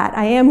with that,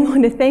 I am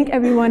going to thank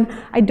everyone.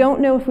 I don't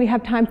know if we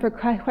have time for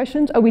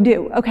questions. Oh, we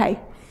do. Okay.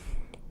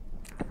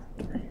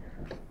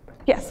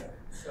 Yes.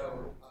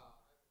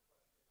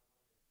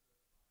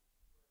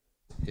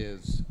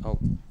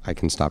 I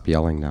can stop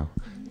yelling now.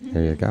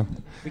 There you go.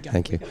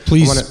 Thank you.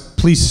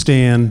 Please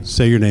stand,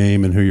 say your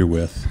name and who you're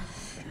with.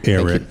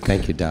 Eric.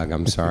 Thank you, Doug.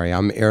 I'm sorry.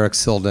 I'm Eric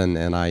Silden,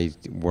 and I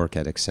work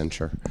at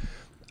Accenture.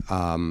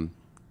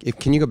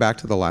 Can you go back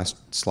to the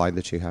last slide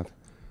that you have?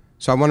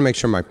 So I want to make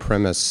sure my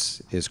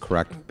premise is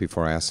correct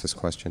before I ask this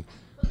question.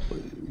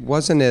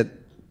 Wasn't it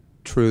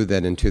true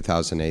that in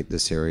 2008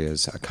 this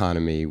area's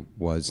economy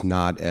was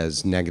not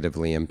as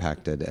negatively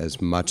impacted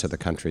as much of the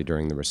country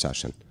during the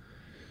recession?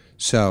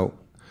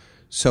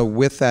 So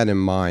with that in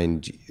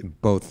mind,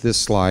 both this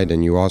slide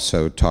and you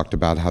also talked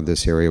about how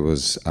this area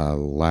was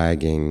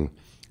lagging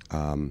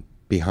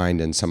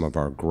behind in some of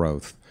our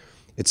growth.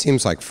 It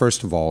seems like,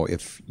 first of all,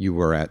 if you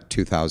were at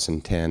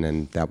 2010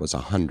 and that was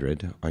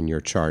 100 on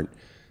your chart,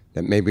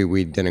 that maybe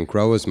we didn't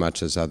grow as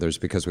much as others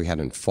because we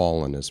hadn't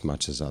fallen as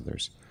much as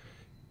others.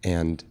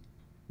 And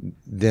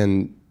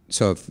then,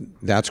 so if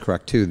that's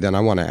correct too, then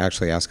I want to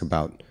actually ask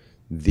about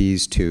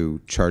these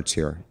two charts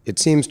here. It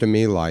seems to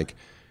me like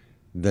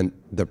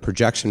the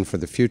projection for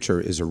the future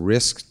is a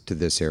risk to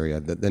this area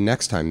that the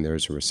next time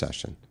there's a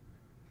recession,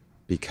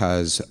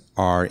 because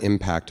our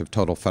impact of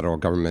total federal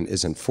government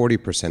isn't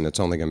 40%,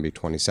 it's only going to be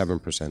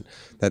 27%,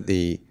 that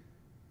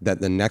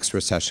the next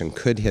recession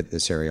could hit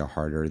this area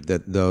harder,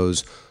 that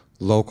those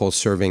local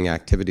serving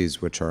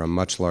activities, which are a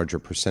much larger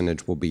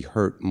percentage, will be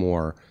hurt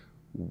more.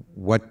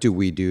 What do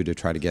we do to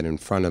try to get in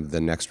front of the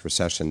next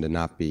recession to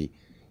not be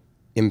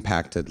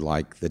impacted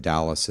like the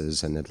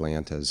Dallases and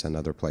Atlantas and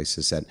other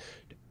places that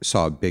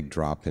saw a big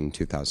drop in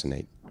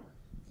 2008?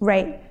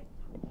 Right.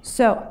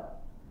 So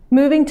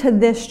moving to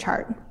this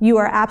chart, you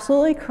are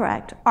absolutely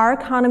correct. Our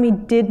economy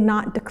did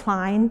not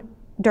decline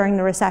during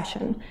the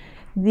recession.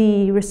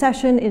 The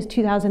recession is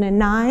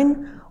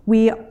 2009.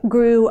 We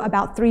grew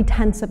about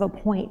 0.3 of a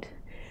point.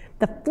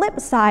 The flip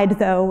side,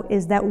 though,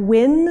 is that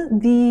when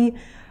the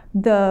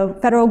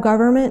federal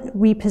government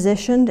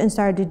repositioned and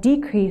started to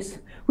decrease,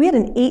 we had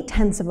an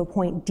 0.8 of a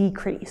point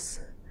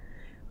decrease.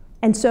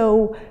 And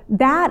so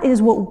that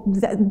is what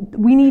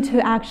we need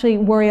to actually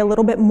worry a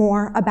little bit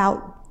more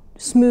about,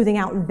 smoothing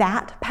out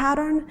that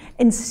pattern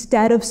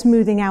instead of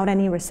smoothing out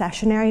any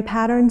recessionary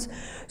patterns.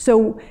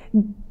 So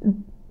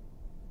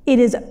it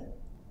is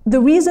The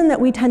reason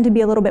that we tend to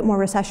be a little bit more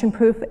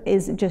recession-proof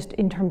is just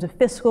in terms of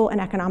fiscal and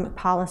economic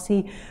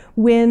policy.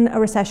 When a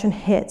recession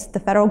hits, the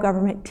federal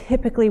government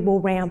typically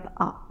will ramp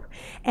up.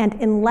 And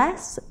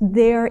unless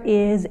there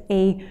is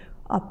a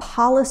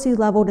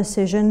policy-level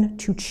decision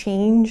to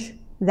change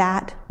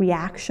that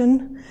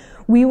reaction,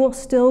 we will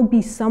still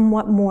be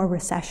somewhat more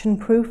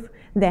recession-proof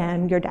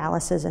than your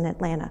Dallases and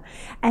Atlanta.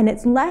 And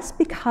it's less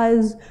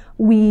because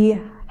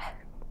we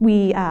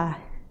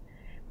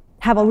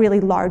have a really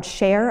large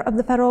share of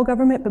the federal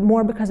government, but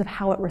more because of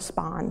how it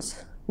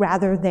responds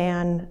rather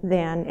than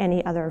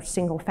any other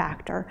single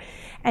factor.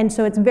 And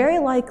so it's very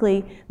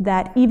likely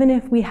that even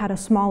if we had a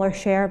smaller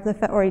share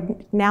of or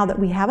now that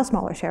we have a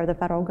smaller share of the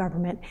federal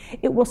government,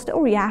 it will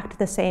still react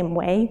the same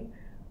way.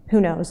 Who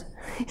knows?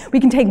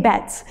 We can take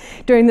bets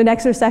during the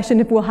next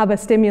recession if we'll have a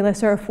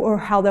stimulus or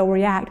how they'll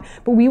react,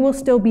 but we will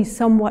still be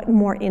somewhat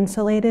more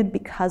insulated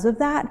because of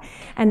that.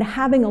 And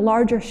having a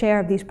larger share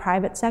of these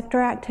private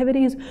sector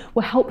activities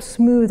will help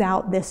smooth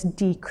out this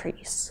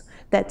decrease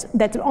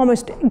that's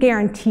almost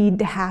guaranteed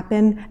to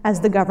happen as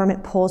the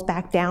government pulls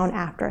back down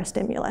after a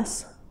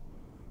stimulus.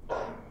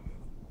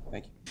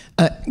 Thank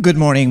you. Good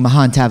morning,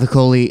 Mahan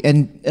Tavakoli.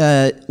 And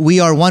we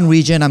are one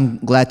region. I'm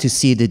glad to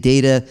see the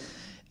data.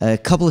 A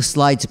couple of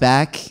slides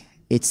back,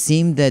 it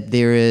seemed that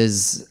there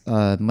is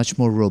much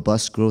more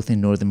robust growth in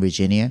Northern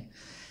Virginia,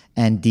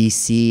 and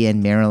DC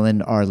and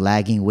Maryland are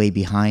lagging way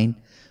behind.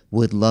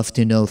 Would love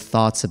to know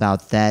thoughts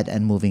about that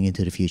and moving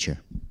into the future.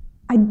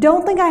 I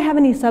don't think I have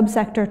any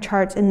subsector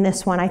charts in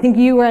this one. I think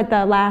you were at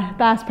the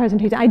last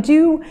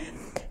presentation.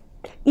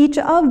 Each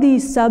of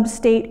these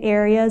sub-state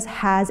areas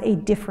has a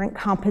different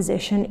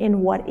composition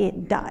in what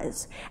it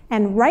does.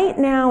 And right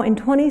now, in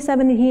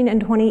 2017 and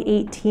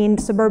 2018,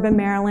 suburban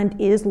Maryland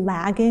is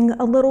lagging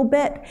a little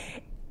bit.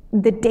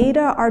 The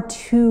data are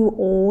too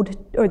old,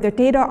 or the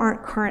data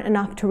aren't current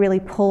enough to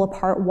really pull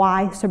apart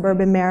why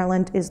suburban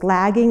Maryland is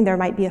lagging. There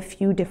might be a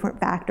few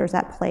different factors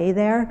at play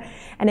there.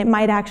 And it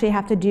might actually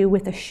have to do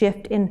with a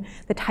shift in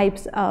the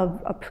types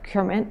of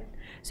procurement.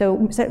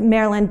 So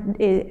Maryland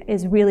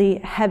is really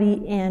heavy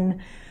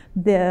in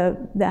the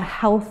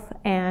health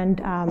and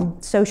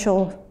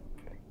social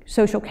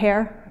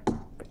care.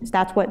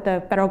 That's what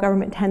the federal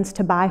government tends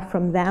to buy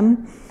from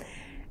them.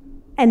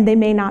 And they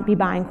may not be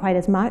buying quite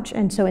as much,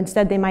 and so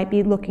instead they might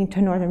be looking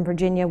to Northern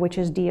Virginia, which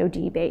is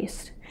DoD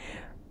based.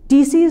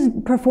 DC is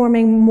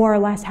performing more or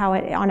less how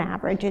it, on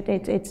average.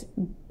 It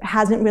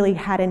hasn't really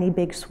had any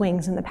big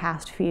swings in the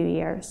past few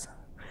years.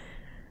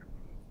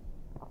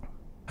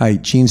 Hi,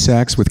 Gene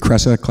Sachs with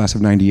Cressa, class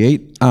of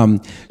 '98. There's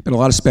been a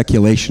lot of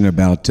speculation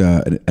about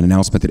an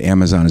announcement that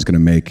Amazon is going to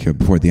make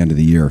before the end of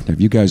the year. Have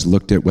you guys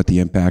looked at what the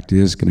impact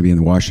is going to be in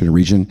the Washington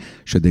region?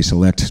 Should they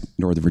select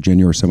Northern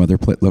Virginia or some other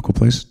local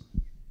place?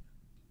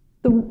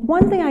 The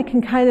one thing I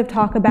can kind of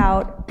talk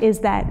about is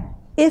that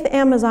if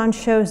Amazon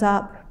shows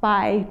up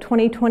by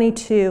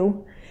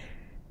 2022,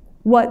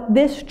 what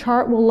this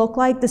chart will look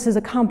like, this is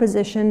a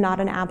composition, not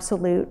an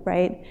absolute,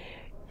 right?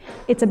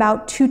 It's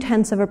about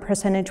 0.2 of a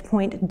percentage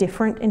point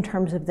different in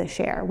terms of the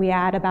share. We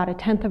add about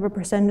 0.1 of a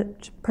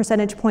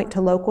percentage point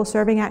to local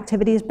serving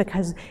activities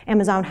because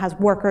Amazon has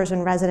workers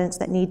and residents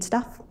that need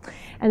stuff.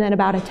 And then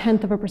about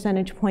 0.1 of a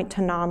percentage point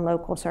to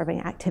non-local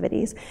serving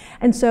activities.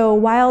 And so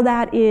while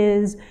that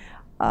is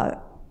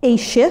a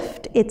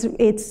shift,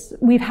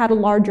 we've had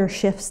larger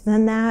shifts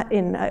than that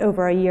in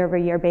over a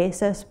year-over-year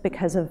basis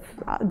because of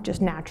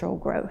just natural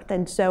growth.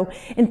 And so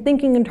in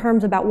thinking in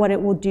terms about what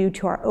it will do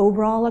to our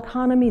overall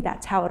economy,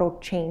 that's how it'll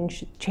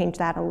change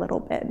that a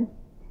little bit.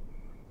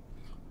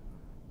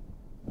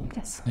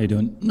 Yes. How you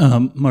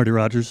doing? Marty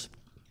Rogers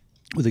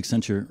with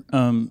Accenture.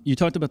 You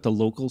talked about the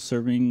local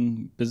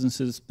serving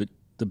businesses, but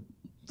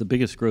the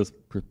biggest growth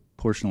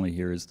proportionally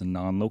here is the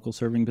non-local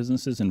serving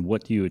businesses, and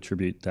what do you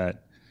attribute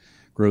that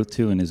growth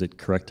to, and is it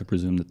correct to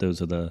presume that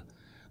those are the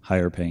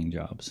higher paying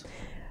jobs?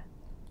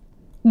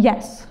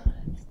 Yes.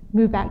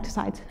 Move back to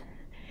slides.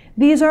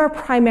 These are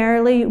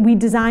primarily, we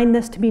designed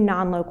this to be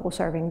non-local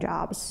serving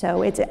jobs.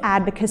 So it's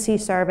advocacy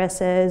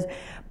services,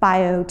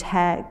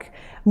 biotech,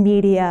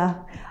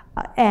 media,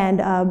 and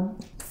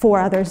 4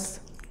 others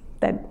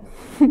that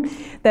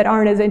that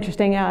aren't as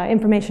interesting,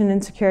 information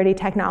and security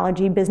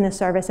technology, business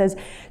services.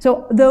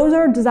 So those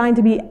are designed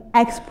to be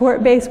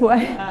export-based.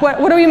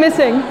 What are we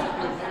missing?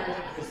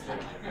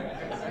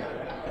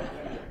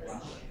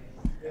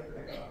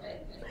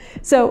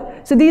 So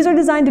these are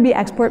designed to be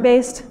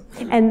export-based,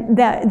 and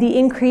the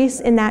increase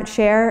in that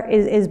share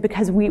is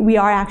because we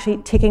are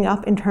actually ticking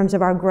up in terms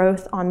of our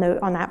growth on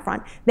that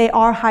front. They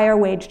are higher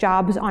wage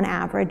jobs on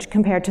average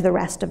compared to the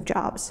rest of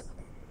jobs.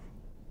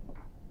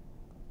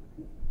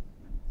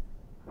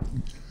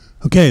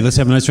 Okay, let's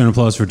have a nice round of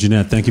applause for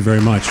Jeanette. Thank you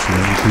very much.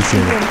 I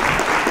appreciate it.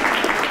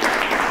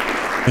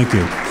 Thank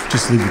you.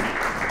 Just leave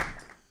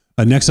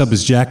it. Next up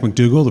is Jack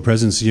McDougall, the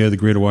President and CEO of the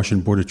Greater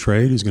Washington Board of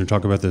Trade. He's going to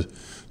talk about the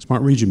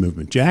Smart Region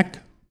Movement.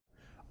 Jack?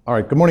 All All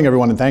right, good morning,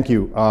 everyone, and thank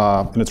you.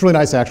 And it's really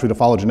nice, actually, to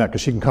follow Jeanette,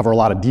 because she can cover a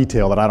lot of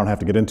detail that I don't have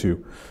to get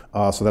into.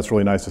 So that's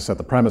really nice to set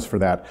the premise for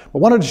that. But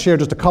wanted to share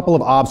just a couple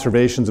of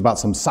observations about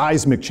some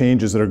seismic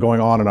changes that are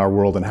going on in our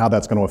world and how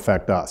that's going to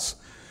affect us.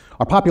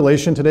 Our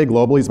population today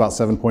globally is about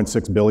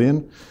 7.6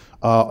 billion.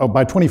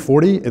 By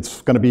 2040,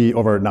 it's going to be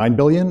over 9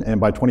 billion,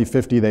 and by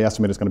 2050, they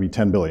estimate it's going to be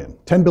 10 billion.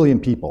 10 billion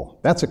people.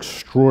 That's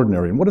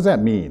extraordinary. And what does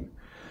that mean?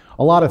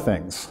 A lot of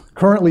things.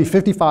 Currently,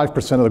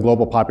 55% of the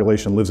global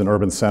population lives in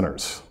urban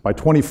centers. By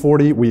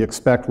 2040, we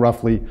expect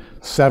roughly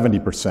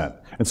 70%.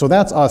 And so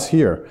that's us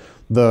here.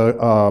 The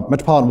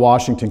Metropolitan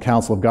Washington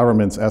Council of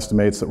Governments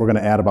estimates that we're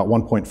going to add about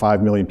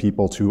 1.5 million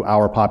people to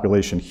our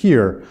population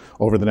here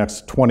over the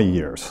next 20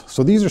 years.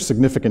 So these are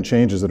significant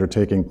changes that are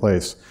taking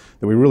place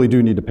that we really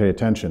do need to pay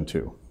attention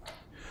to.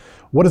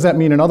 What does that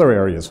mean in other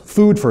areas?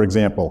 Food, for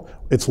example.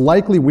 It's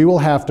likely we will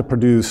have to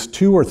produce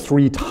 2 or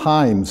 3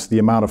 times the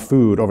amount of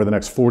food over the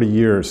next 40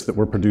 years that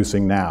we're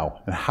producing now.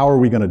 And how are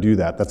we going to do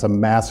that? That's a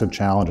massive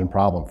challenge and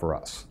problem for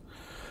us.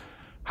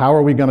 How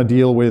are we going to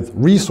deal with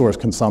resource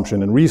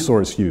consumption and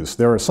resource use?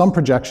 There are some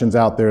projections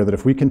out there that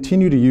if we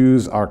continue to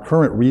use our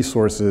current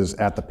resources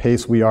at the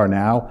pace we are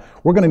now,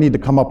 we're going to need to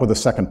come up with a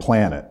second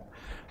planet.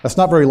 That's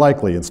not very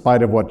likely. In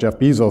spite of what Jeff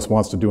Bezos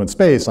wants to do in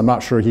space, I'm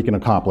not sure he can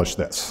accomplish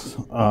this.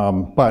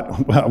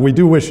 But we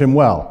do wish him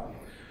well.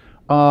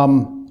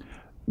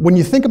 When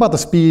you think about the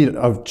speed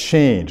of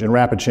change and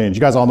rapid change, you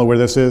guys all know where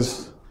this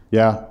is?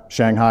 Yeah,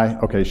 Shanghai?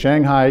 Okay,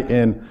 Shanghai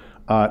in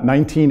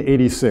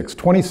 1986.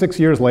 26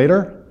 years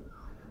later?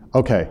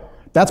 Okay,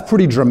 that's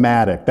pretty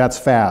dramatic. That's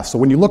fast. So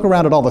when you look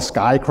around at all the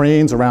sky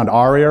cranes around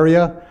our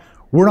area,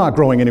 we're not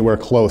growing anywhere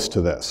close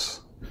to this.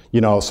 You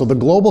know, so the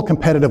global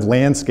competitive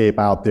landscape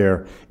out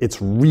there,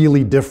 it's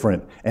really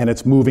different, and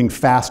it's moving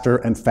faster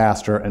and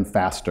faster and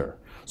faster.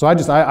 So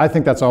I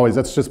think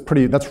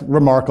that's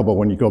remarkable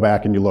when you go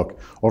back and you look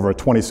over a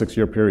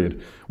 26-year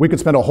period. We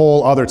could spend a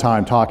whole other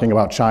time talking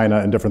about China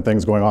and different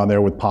things going on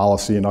there with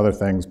policy and other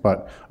things,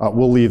 but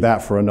we'll leave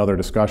that for another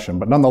discussion.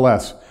 But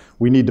nonetheless,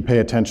 we need to pay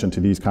attention to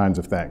these kinds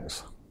of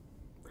things.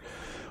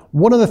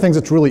 One of the things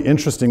that's really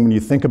interesting when you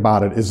think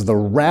about it is the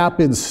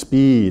rapid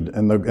speed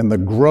and the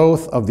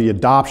growth of the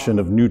adoption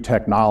of new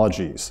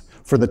technologies.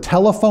 For the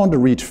telephone to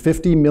reach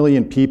 50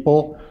 million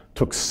people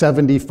took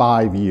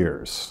 75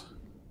 years.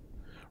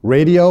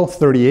 Radio,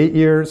 38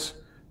 years.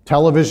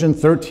 Television,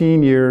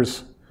 13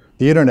 years.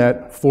 The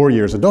internet, 4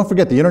 years. And don't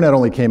forget, the internet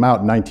only came out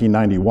in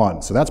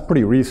 1991, so that's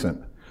pretty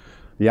recent.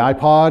 The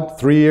iPod,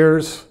 3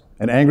 years.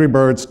 And Angry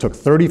Birds took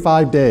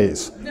 35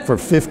 days for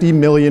 50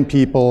 million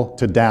people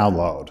to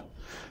download.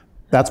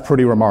 That's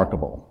pretty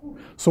remarkable.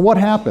 So what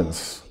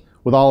happens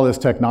with all of this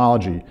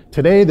technology?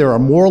 Today, there are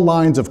more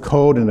lines of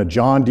code in a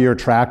John Deere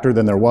tractor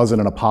than there was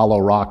in an Apollo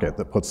rocket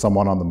that put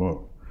someone on the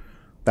moon.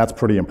 That's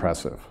pretty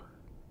impressive.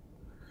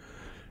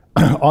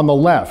 On the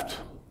left,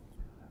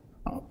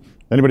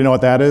 anybody know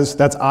what that is?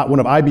 That's one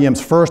of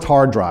IBM's first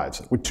hard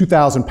drives with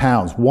 2,000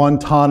 pounds, 1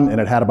 ton, and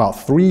it had about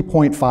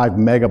 3.5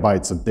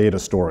 megabytes of data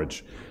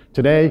storage.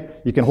 Today,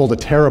 you can hold a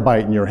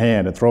terabyte in your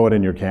hand and throw it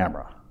in your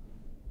camera.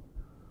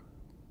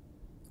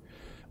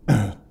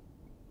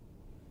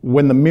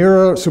 When the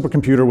Mira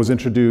supercomputer was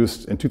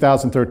introduced in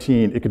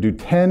 2013, it could do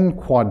 10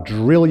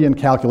 quadrillion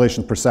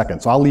calculations per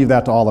second. So I'll leave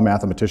that to all the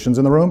mathematicians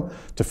in the room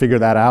to figure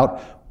that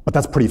out, but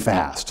that's pretty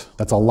fast.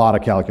 That's a lot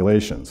of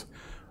calculations.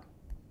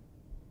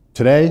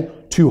 Today,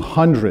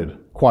 200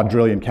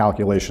 quadrillion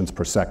calculations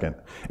per second.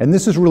 And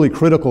this is really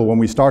critical when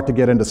we start to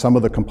get into some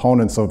of the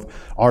components of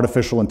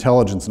artificial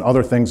intelligence and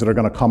other things that are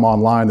going to come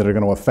online that are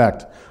going to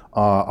affect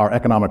our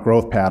economic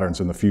growth patterns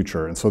in the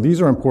future. And so these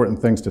are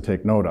important things to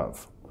take note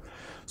of.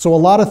 So a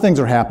lot of things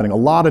are happening. A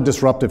lot of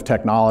disruptive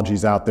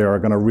technologies out there are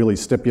going to really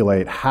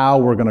stipulate how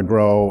we're going to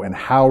grow and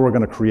how we're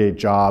going to create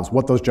jobs,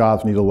 what those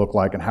jobs need to look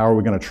like, and how are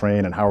we going to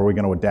train and how are we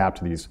going to adapt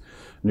to these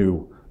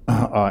new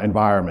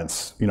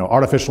environments. You know,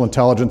 artificial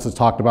intelligence is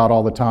talked about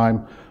all the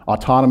time.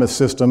 Autonomous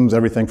systems,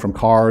 everything from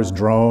cars,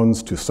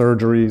 drones, to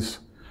surgeries.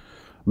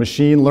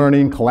 Machine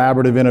learning,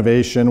 collaborative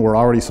innovation. We're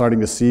already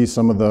starting to see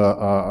some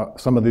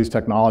of these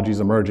technologies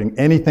emerging.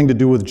 Anything to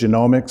do with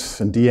genomics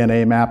and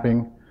DNA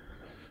mapping.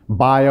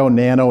 Bio,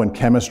 nano, and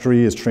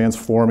chemistry is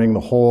transforming the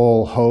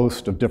whole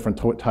host of different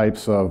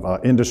types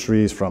of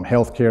industries, from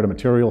healthcare to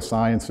material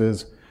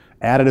sciences.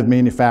 Additive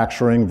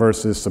manufacturing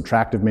versus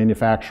subtractive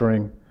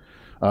manufacturing.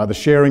 The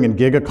sharing and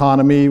gig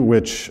economy,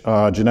 which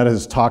Jeanette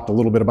has talked a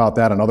little bit about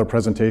that in other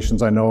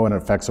presentations I know, and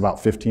it affects about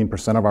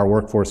 15% of our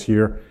workforce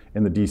here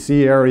in the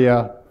DC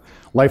area.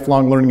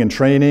 Lifelong learning and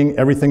training,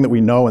 everything that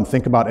we know and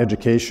think about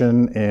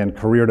education and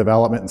career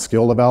development and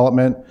skill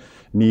development,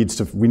 we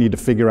need to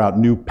figure out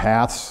new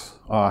paths,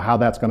 how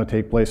that's going to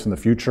take place in the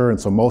future, and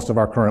so most of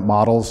our current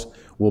models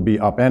will be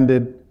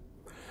upended.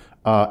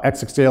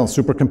 Exascale and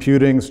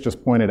supercomputing is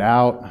just pointed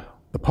out.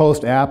 The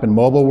post-app and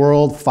mobile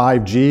world,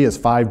 5G, as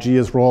 5G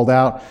is rolled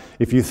out.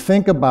 If you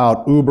think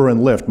about Uber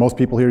and Lyft, most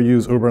people here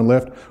use Uber and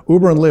Lyft.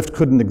 Uber and Lyft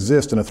couldn't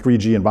exist in a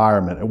 3G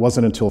environment. It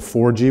wasn't until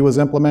 4G was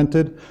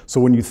implemented.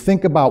 So when you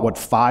think about what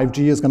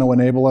 5G is going to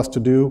enable us to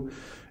do,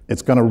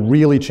 It's going to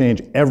really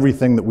change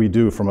everything that we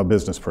do from a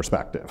business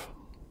perspective.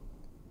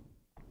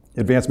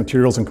 Advanced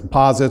materials and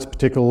composites,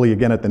 particularly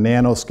again at the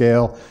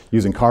nanoscale,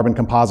 using carbon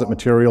composite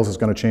materials is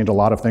going to change a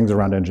lot of things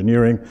around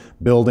engineering,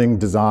 building,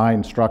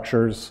 design,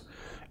 structures,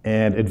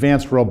 and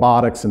advanced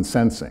robotics and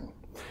sensing.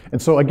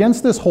 And so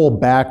against this whole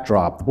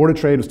backdrop, the Board of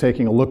Trade was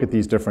taking a look at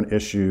these different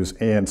issues,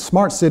 and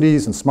smart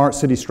cities and smart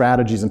city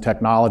strategies and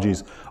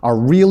technologies are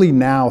really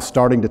now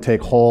starting to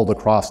take hold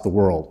across the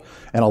world.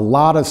 And a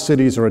lot of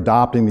cities are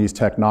adopting these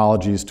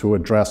technologies to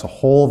address a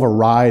whole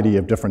variety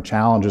of different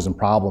challenges and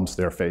problems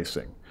they're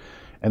facing.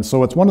 And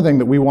so it's one thing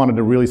that we wanted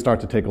to really start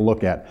to take a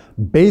look at.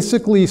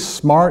 Basically,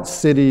 smart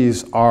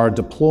cities are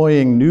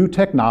deploying new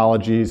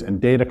technologies and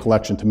data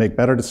collection to make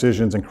better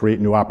decisions and create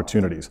new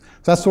opportunities.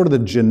 So that's sort of the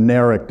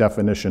generic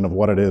definition of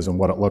what it is and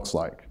what it looks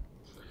like.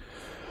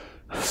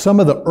 Some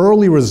of the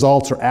early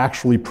results are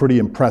actually pretty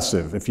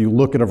impressive. If you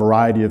look at a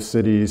variety of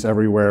cities,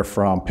 everywhere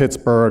from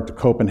Pittsburgh to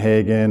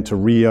Copenhagen to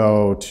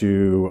Rio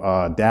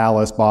to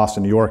Dallas,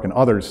 Boston, New York, and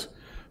others,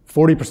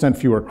 40%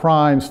 fewer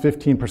crimes,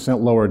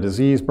 15% lower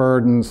disease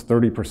burdens,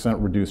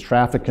 30% reduced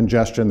traffic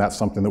congestion. That's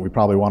something that we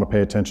probably want to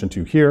pay attention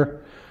to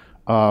here.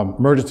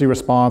 Emergency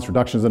response,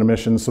 reductions in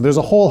emissions. So there's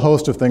a whole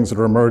host of things that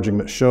are emerging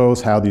that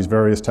shows how these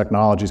various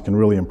technologies can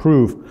really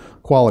improve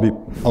quality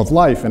of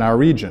life in our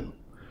region.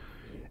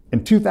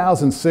 In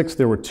 2006,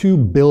 there were 2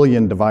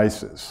 billion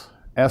devices,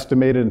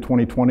 estimated in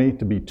 2020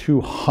 to be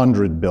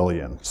 200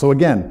 billion. So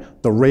again,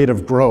 the rate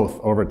of growth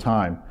over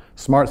time.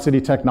 Smart city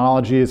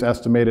technology is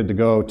estimated to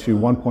go to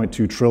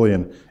 1.2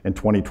 trillion in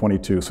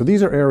 2022. So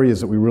these are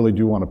areas that we really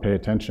do want to pay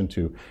attention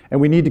to.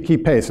 And we need to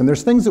keep pace. And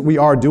there's things that we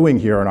are doing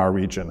here in our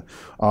region.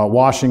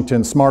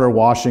 Washington, Smarter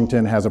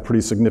Washington has a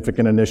pretty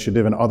significant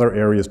initiative, and other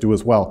areas do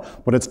as well.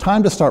 But it's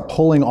time to start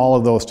pulling all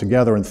of those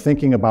together and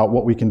thinking about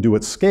what we can do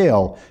at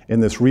scale in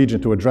this region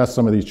to address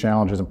some of these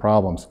challenges and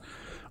problems.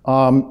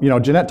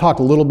 Jeanette talked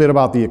a little bit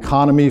about the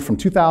economy. From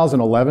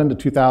 2011 to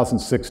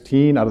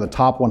 2016, out of the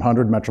top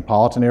 100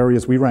 metropolitan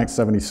areas, we ranked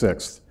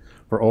 76th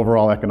for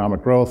overall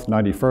economic growth,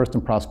 91st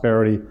in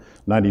prosperity,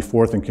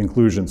 94th in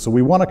conclusion. So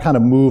we want to kind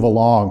of move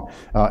along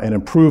and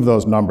improve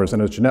those numbers.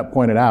 And as Jeanette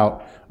pointed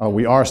out,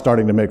 we are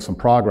starting to make some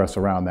progress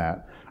around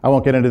that. I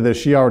won't get into this,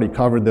 she already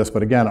covered this,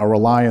 but again, a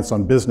reliance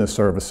on business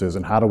services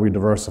and how do we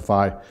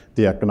diversify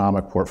the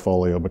economic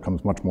portfolio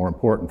becomes much more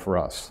important for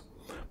us.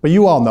 But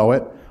you all know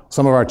it.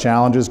 Some of our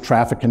challenges,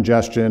 traffic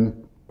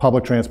congestion,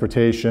 public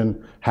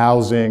transportation,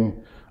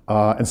 housing,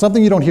 and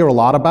something you don't hear a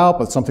lot about,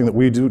 but something that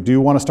we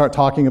do want to start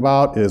talking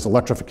about is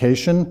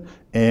electrification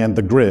and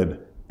the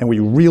grid. And we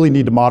really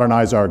need to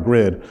modernize our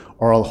grid,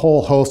 or a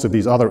whole host of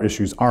these other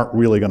issues aren't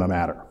really going to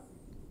matter.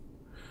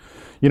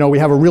 You know, we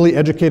have a really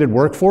educated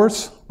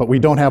workforce, but we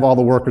don't have all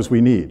the workers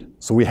we need.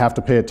 So we have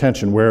to pay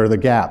attention. Where are the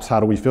gaps? How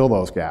do we fill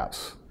those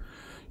gaps?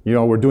 You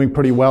know, we're doing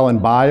pretty well in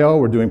bio,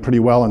 we're doing pretty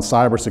well in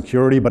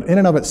cybersecurity, but in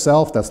and of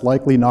itself, that's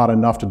likely not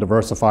enough to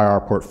diversify our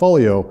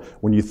portfolio.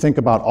 When you think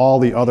about all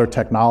the other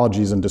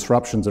technologies and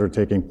disruptions that are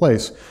taking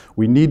place,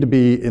 we need to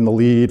be in the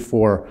lead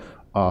for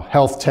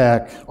health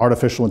tech,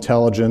 artificial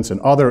intelligence, and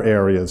other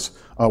areas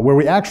where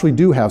we actually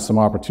do have some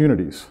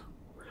opportunities.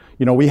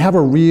 You know, we have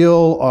a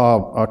real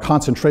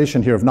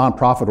concentration here of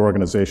nonprofit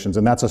organizations,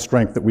 and that's a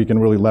strength that we can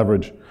really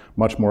leverage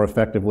much more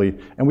effectively.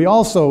 And we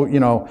also, you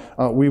know,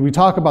 we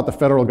talk about the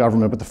federal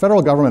government, but the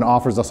federal government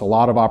offers us a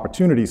lot of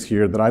opportunities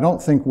here that I don't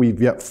think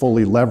we've yet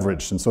fully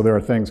leveraged. And so there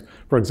are things,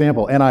 for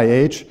example,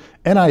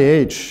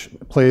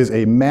 NIH plays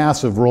a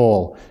massive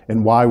role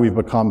in why we've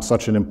become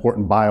such an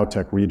important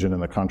biotech region in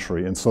the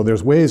country. And so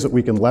there's ways that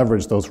we can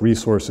leverage those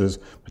resources,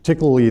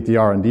 particularly at the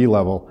R&D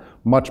level,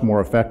 much more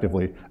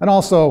effectively. And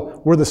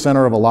also, we're the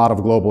center of a lot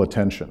of global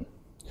attention.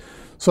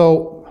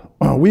 So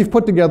we've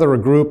put together a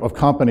group of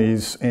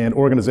companies and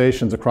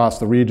organizations across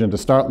the region to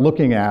start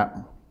looking at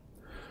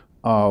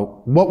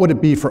what would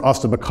it be for us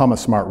to become a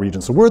smart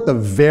region. So we're at the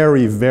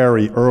very,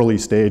 very early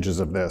stages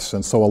of this.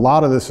 And so a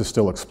lot of this is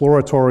still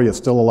exploratory. It's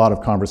still a lot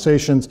of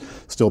conversations,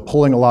 still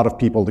pulling a lot of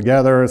people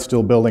together,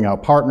 still building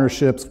out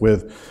partnerships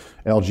with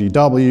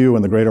LGW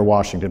and the Greater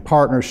Washington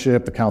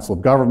Partnership, the Council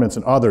of Governments,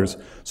 and others,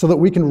 so that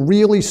we can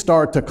really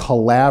start to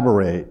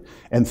collaborate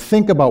and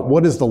think about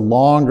what is the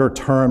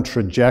longer-term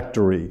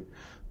trajectory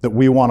that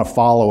we want to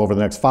follow over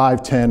the next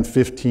 5, 10,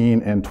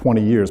 15, and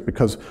 20 years.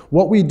 Because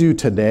what we do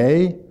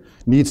today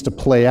needs to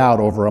play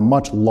out over a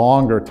much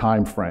longer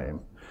time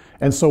frame.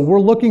 And so we're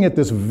looking at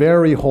this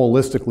very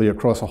holistically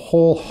across a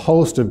whole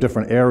host of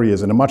different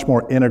areas in a much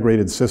more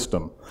integrated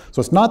system. So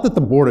it's not that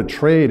the Board of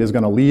Trade is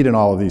going to lead in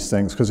all of these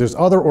things, because there's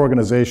other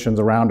organizations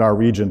around our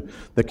region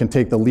that can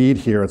take the lead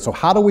here. And so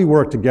how do we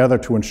work together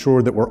to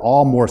ensure that we're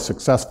all more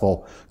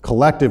successful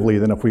collectively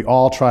than if we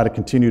all try to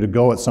continue to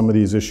go at some of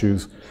these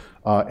issues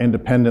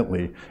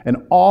independently?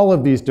 And all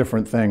of these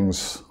different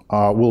things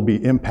will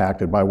be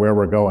impacted by where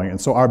we're going. And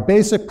so our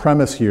basic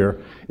premise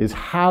here is,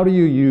 how do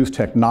you use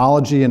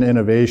technology and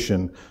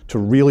innovation to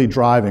really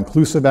drive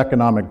inclusive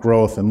economic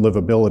growth and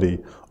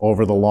livability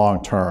over the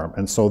long term?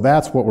 And so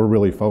that's what we're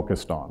really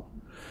focused on.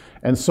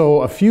 And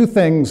so a few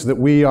things that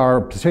we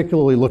are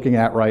particularly looking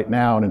at right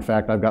now, and in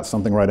fact, I've got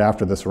something right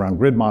after this around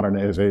grid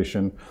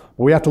modernization,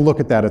 but we have to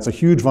look at that. It's a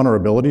huge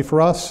vulnerability for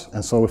us.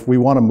 And so if we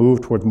want to move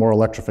towards more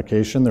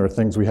electrification, there are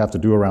things we have to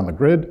do around the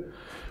grid.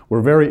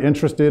 We're very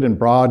interested in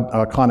broad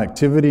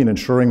connectivity and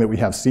ensuring that we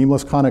have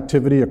seamless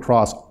connectivity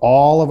across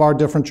all of our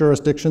different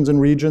jurisdictions and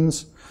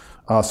regions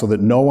so that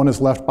no one is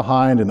left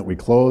behind and that we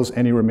close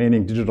any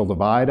remaining digital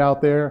divide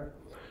out there.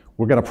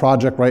 We've got a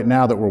project right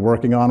now that we're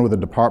working on with the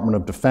Department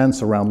of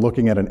Defense around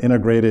looking at an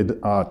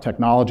integrated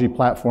technology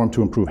platform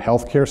to improve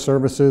healthcare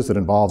services that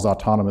involves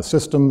autonomous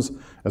systems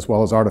as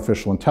well as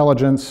artificial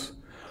intelligence.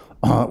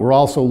 We're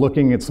also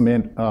looking at some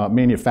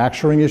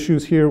manufacturing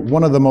issues here.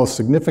 One of the most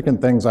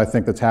significant things I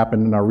think that's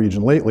happened in our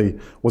region lately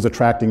was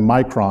attracting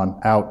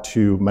Micron out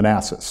to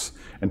Manassas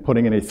and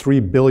putting in a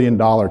 $3 billion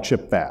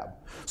chip fab.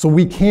 So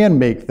we can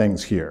make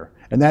things here.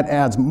 And that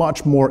adds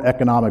much more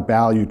economic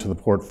value to the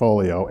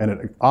portfolio, and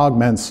it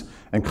augments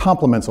and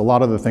complements a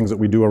lot of the things that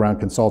we do around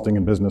consulting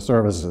and business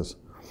services.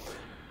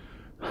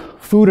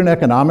 Food and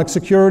economic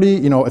security,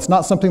 it's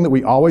not something that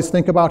we always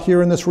think about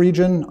here in this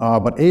region,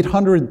 but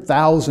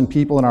 800,000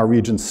 people in our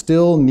region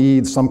still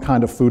need some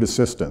kind of food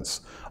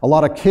assistance. A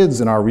lot of kids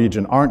in our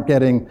region aren't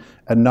getting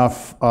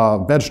enough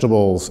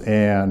vegetables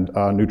and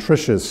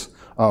nutritious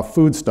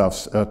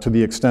foodstuffs to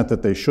the extent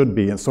that they should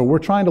be. And so we're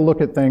trying to look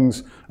at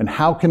things and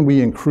how can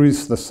we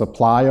increase the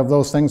supply of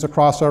those things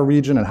across our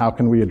region, and how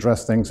can we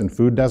address things in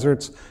food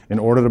deserts in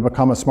order to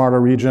become a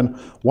smarter region.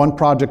 One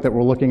project that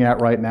we're looking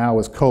at right now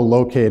is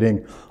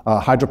co-locating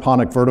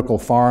hydroponic vertical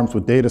farms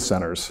with data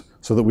centers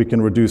so that we can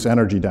reduce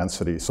energy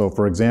density. So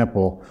for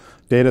example,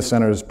 data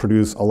centers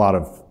produce a lot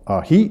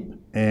of heat,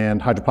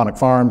 and hydroponic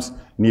farms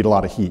need a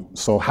lot of heat.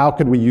 So how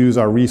could we use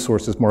our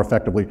resources more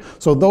effectively?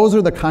 So those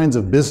are the kinds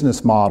of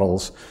business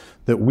models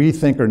that we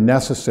think are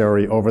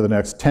necessary over the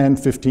next 10,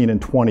 15,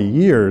 and 20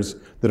 years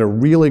that are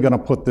really going to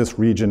put this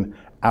region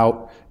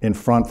out in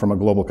front from a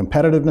global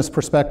competitiveness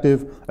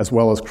perspective, as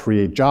well as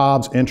create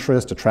jobs,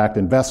 interest, attract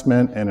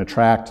investment, and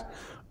attract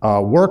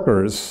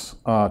workers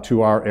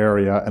to our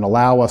area and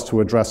allow us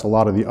to address a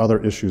lot of the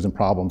other issues and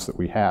problems that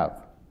we have.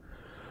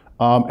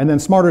 And then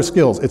smarter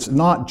skills. It's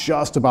not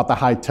just about the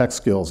high-tech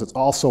skills. It's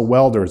also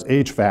welders,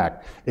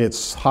 HVAC,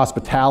 it's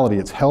hospitality,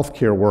 it's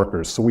healthcare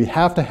workers. So we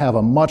have to have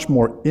a much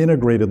more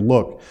integrated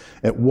look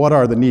at what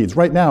are the needs.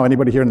 Right now,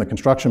 anybody here in the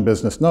construction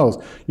business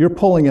knows you're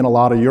pulling in a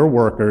lot of your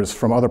workers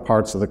from other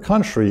parts of the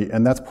country,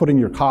 and that's putting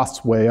your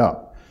costs way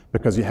up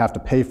because you have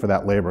to pay for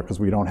that labor because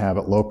we don't have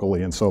it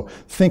locally. And so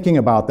thinking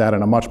about that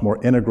in a much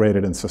more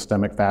integrated and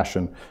systemic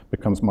fashion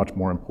becomes much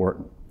more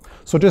important.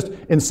 So just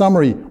in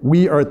summary,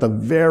 we are at the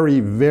very,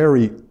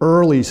 very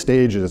early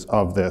stages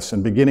of this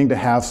and beginning to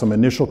have some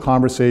initial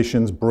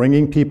conversations,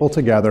 bringing people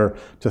together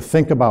to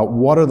think about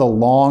what are the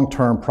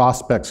long-term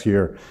prospects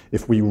here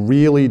if we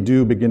really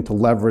do begin to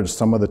leverage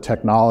some of the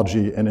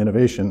technology and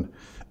innovation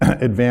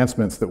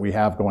advancements that we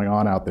have going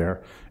on out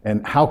there.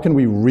 And how can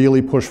we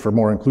really push for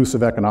more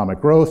inclusive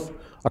economic growth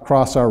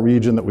across our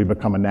region, that we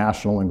become a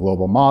national and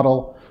global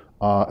model,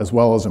 as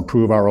well as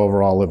improve our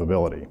overall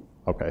livability.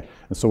 Okay,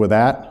 and so with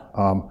that,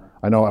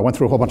 I know I went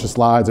through a whole bunch of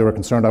slides. They were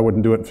concerned I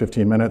wouldn't do it in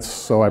 15 minutes,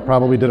 so I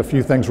probably did a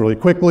few things really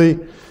quickly.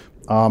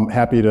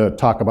 Happy to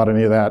talk about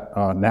any of that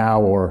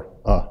now or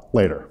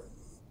later.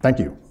 Thank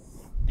you.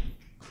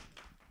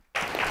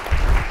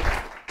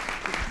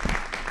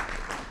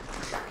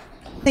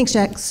 Thanks,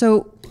 Jack.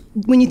 So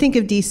when you think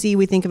of DC,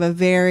 we think of a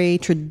very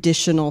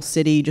traditional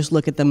city. You just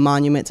look at the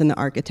monuments and the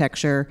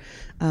architecture,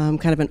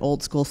 kind of an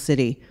old school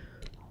city.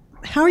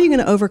 How are you going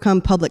to overcome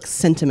public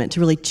sentiment to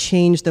really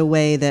change the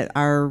way that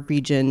our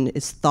region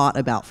is thought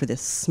about for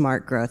this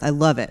smart growth? I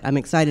love it. I'm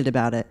excited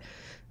about it.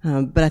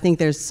 But I think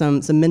there's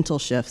some mental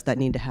shifts that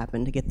need to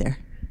happen to get there.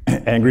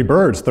 Angry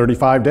Birds,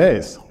 35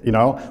 days,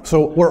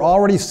 So we're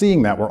already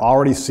seeing that. We're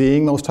already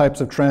seeing those types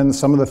of trends.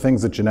 Some of the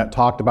things that Jeanette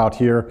talked about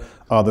here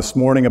this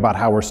morning about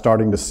how we're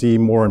starting to see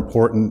more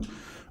important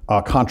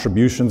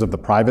contributions of the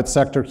private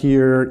sector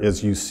here,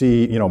 as you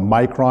see,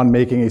 Micron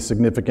making a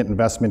significant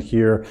investment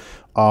here.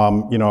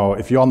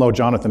 If you all know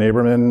Jonathan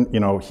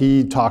Aberman,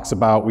 he talks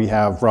about we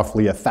have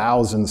roughly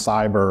 1,000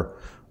 cyber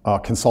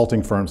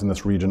consulting firms in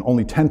this region.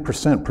 Only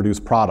 10% produce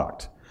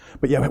product.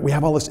 But yet we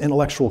have all this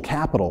intellectual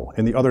capital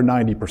in the other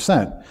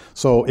 90%.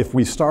 So if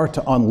we start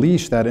to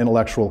unleash that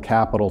intellectual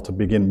capital to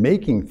begin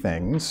making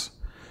things,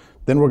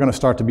 then we're going to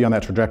start to be on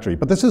that trajectory.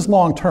 But this is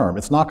long term.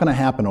 It's not going to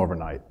happen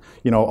overnight.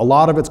 A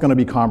lot of it's going to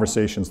be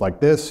conversations like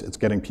this. It's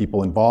getting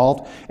people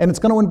involved, and it's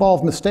going to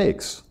involve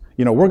mistakes.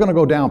 We're going to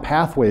go down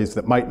pathways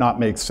that might not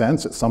make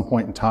sense at some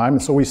point in time,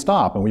 and so we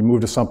stop and we move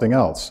to something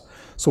else.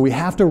 So we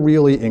have to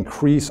really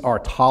increase our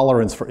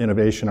tolerance for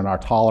innovation and our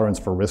tolerance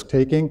for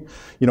risk-taking.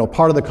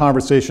 Part of the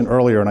conversation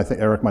earlier, and I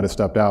think Eric might have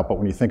stepped out, but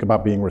when you think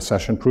about being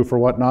recession-proof or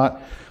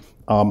whatnot,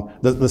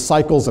 the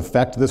cycles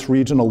affect this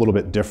region a little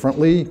bit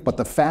differently, but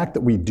the fact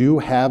that we do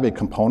have a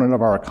component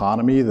of our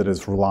economy that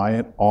is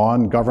reliant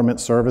on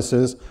government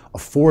services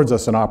affords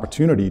us an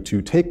opportunity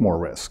to take more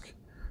risk,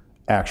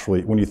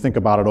 actually, when you think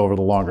about it over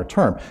the longer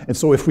term. And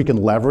so if we can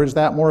leverage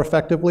that more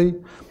effectively,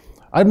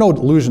 I have no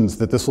illusions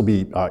that this will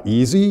be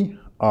easy,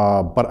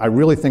 but I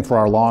really think for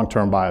our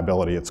long-term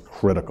viability, it's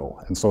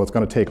critical. And so it's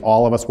going to take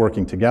all of us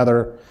working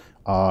together,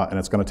 and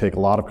it's going to take a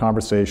lot of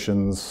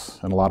conversations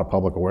and a lot of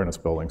public awareness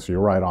building. So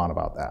you're right on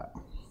about that.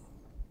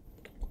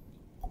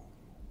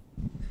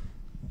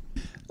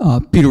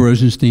 Peter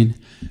Rosenstein.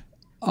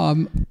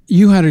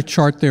 You had a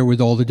chart there with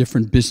all the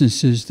different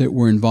businesses that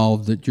were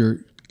involved that you're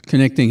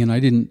connecting, and I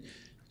didn't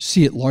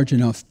see it large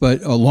enough,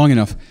 but long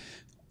enough.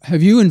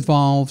 Have you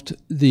involved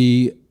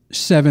the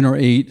 7 or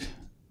 8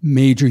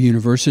 major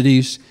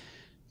universities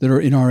that are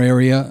in our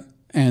area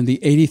and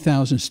the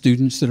 80,000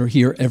 students that are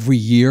here every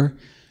year,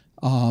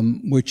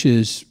 which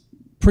is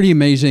pretty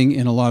amazing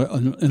in a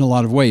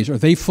lot of ways? Are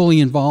they fully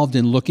involved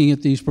in looking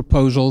at these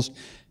proposals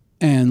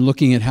and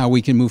looking at how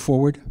we can move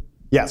forward?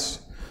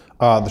 Yes.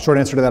 The short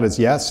answer to that is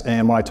yes.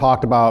 And when I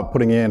talked about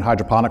putting in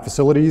hydroponic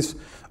facilities,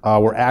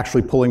 we're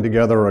actually pulling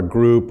together a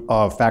group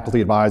of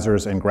faculty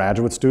advisors and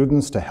graduate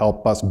students to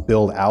help us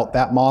build out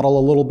that model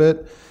a little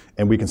bit.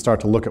 And we can start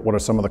to look at what are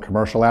some of the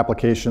commercial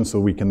applications so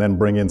we can then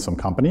bring in some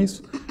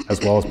companies as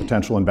well as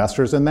potential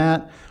investors in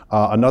that.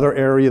 Another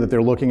area that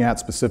they're looking at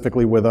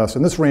specifically with us,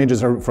 and this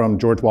ranges from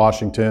George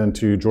Washington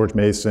to George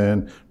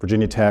Mason,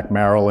 Virginia Tech,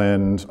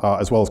 Maryland,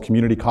 as well as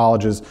community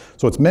colleges.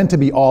 So it's meant to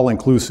be all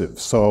inclusive.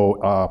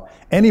 So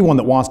anyone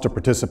that wants to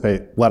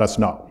participate, let us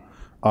know.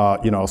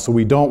 So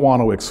we don't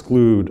want to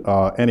exclude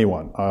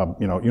anyone,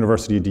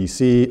 University of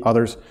DC,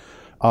 others.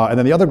 And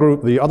then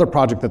the other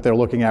project that they're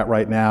looking at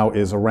right now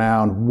is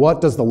around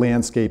what does the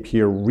landscape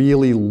here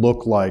really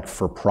look like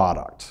for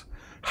product?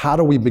 How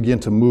do we begin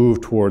to move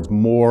towards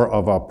more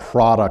of a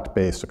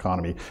product-based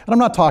economy? And I'm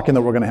not talking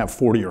that we're going to have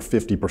 40 or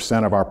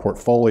 50% of our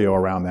portfolio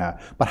around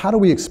that, but how do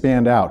we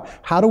expand out?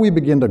 How do we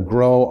begin to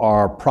grow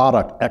our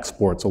product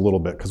exports a little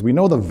bit? Because we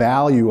know the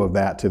value of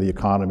that to the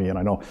economy, and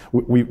I know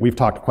we've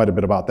talked quite a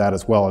bit about that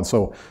as well. And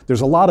so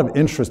there's a lot of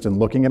interest in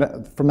looking at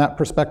it from that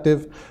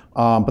perspective.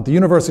 But the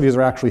universities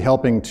are actually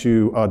helping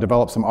to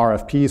develop some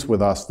RFPs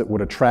with us that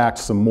would attract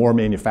some more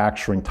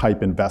manufacturing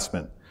type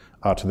investment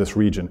to this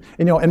region.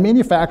 And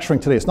manufacturing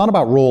today, it's not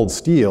about rolled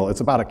steel.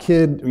 It's about a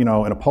kid, in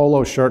a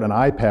polo shirt and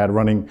an iPad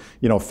running,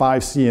 5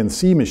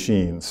 CNC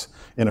machines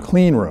in a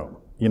clean room,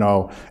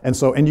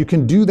 and you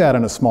can do that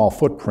in a small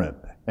footprint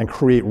and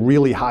create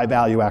really high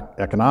value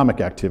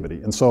economic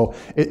activity. And so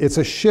it's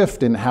a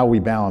shift in how we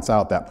balance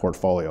out that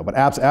portfolio, but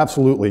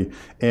absolutely,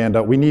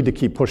 and we need to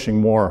keep pushing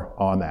more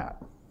on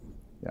that.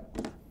 Yeah.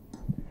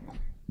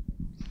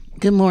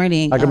 Good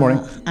morning. Hi, good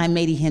morning. I'm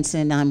Mady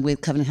Henson. I'm with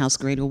Covenant House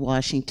Greater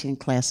Washington,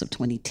 class of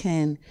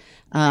 2010.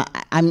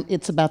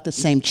 It's about the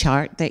same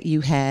chart that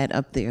you had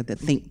up there, the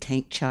think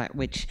tank chart,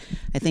 which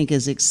I think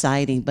is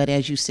exciting. But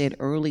as you said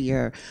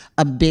earlier,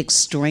 a big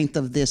strength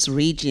of this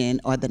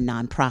region are the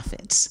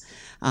nonprofits.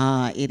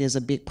 It is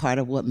a big part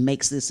of what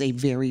makes this a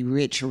very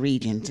rich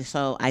region.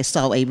 So I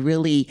saw a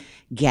really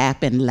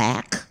gap and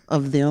lack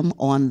of them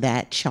on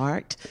that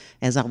chart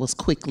as I was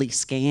quickly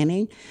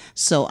scanning.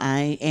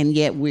 And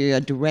yet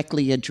we're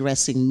directly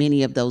addressing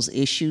many of those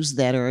issues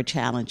that are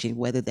challenging,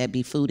 whether that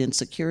be food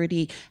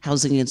insecurity,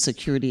 housing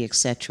insecurity, et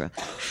cetera.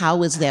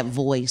 How is that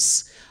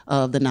voice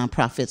of the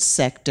nonprofit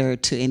sector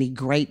to any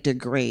great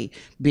degree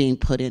being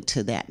put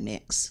into that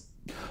mix?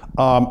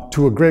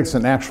 To a great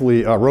extent,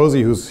 actually,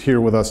 Rosie, who's here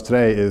with us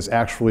today, is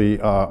actually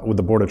with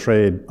the Board of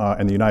Trade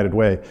and the United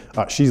Way.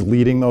 She's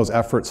leading those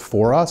efforts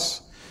for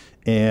us.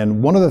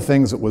 And one of the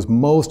things that was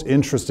most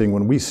interesting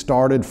when we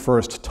started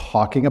first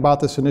talking about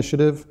this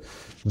initiative,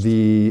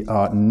 the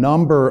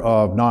number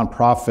of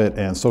nonprofit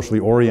and socially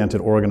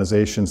oriented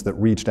organizations that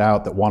reached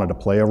out that wanted to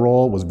play a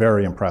role was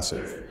very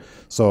impressive.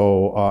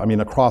 So,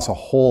 across a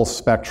whole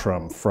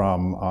spectrum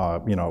from,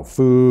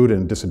 food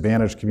and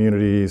disadvantaged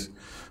communities,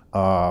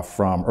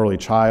 from early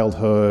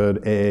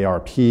childhood,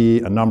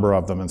 AARP, a number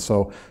of them. And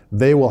so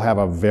they will have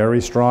a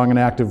very strong and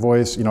active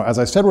voice. As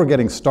I said, we're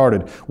getting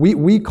started.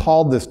 We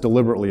called this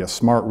deliberately a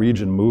smart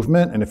region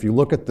movement. And if you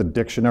look at the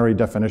dictionary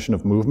definition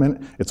of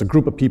movement, it's a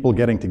group of people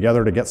getting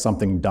together to get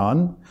something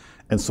done.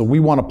 And so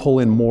we want to pull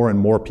in more and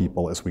more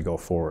people as we go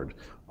forward.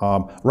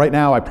 Right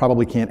now, I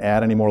probably can't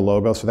add any more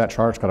logos to that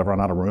chart because I've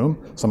run out of room.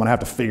 So I'm going to have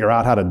to figure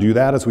out how to do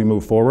that as we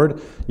move forward.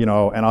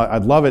 And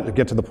I'd love it to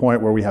get to the point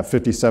where we have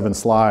 57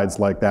 slides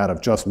like that of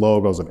just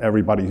logos of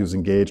everybody who's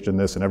engaged in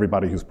this and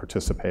everybody who's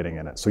participating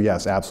in it. So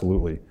yes,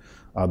 absolutely.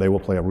 They will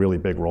play a really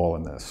big role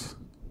in this.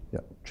 Yeah,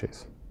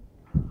 Chase.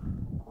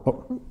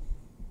 Oh.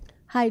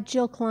 Hi,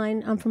 Jill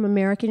Klein. I'm from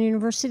American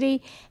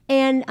University.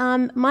 And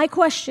my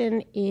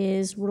question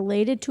is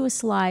related to a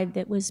slide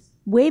that was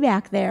way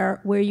back there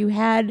where you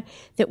had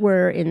that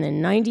we're in the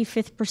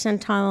 95th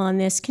percentile on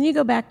this. Can you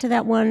go back to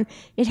that one?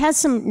 It has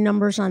some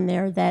numbers on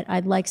there that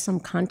I'd like some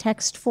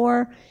context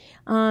for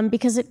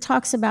because it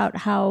talks about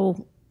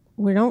how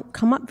we don't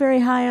come up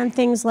very high on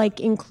things like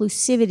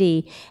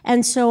inclusivity.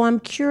 And so I'm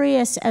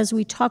curious, as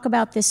we talk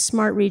about this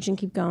smart region,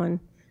 keep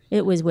going.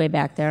 It was way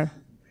back there.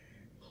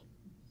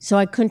 So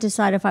I couldn't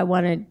decide if I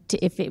wanted to,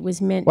 if it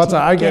was meant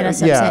to get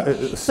us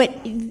upset.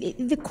 But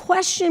the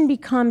question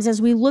becomes, as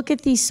we look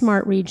at these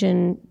smart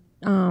region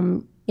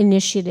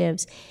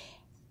initiatives,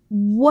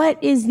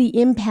 what is the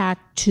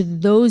impact to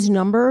those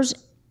numbers,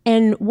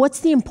 and what's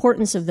the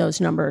importance of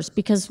those numbers?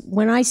 Because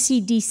when I see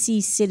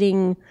DC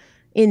sitting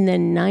in the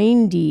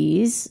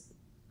 90s,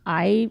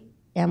 I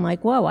am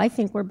like, whoa, I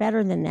think we're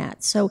better than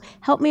that. So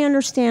help me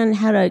understand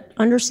how to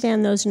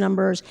understand those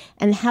numbers,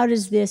 and how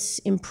does this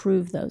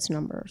improve those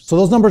numbers? So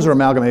those numbers are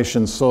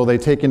amalgamations, so they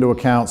take into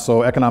account,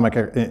 so economic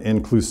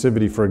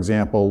inclusivity, for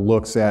example,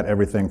 looks at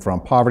everything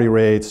from poverty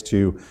rates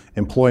to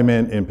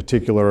employment in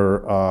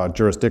particular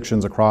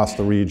jurisdictions across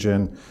the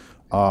region.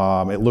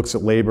 It looks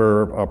at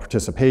labor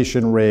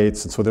participation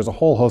rates, and so there's a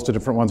whole host of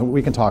different ones, and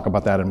we can talk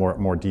about that in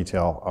more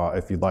detail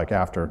if you'd like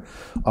after.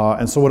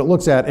 And so what it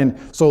looks at, and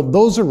so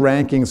those are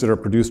rankings that are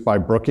produced by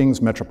Brookings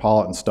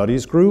Metropolitan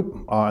Studies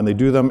Group, and they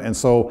do them, and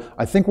so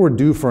I think we're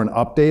due for an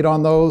update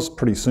on those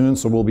pretty soon,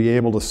 so we'll be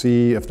able to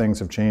see if things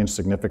have changed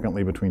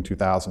significantly between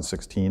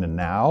 2016 and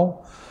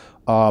now.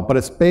 But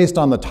it's based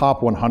on the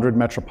top 100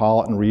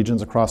 metropolitan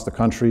regions across the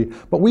country.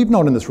 But we've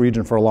known in this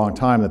region for a long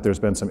time that there's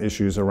been some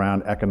issues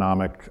around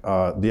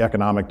the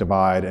economic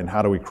divide, and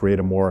how do we create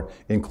a more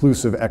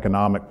inclusive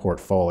economic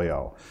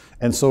portfolio.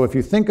 And so if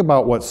you think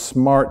about what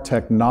smart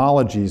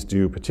technologies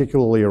do,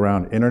 particularly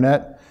around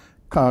internet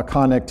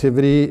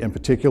connectivity in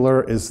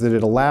particular, is that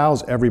it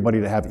allows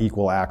everybody to have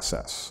equal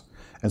access.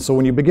 And so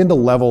when you begin to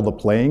level the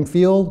playing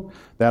field,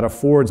 that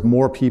affords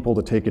more people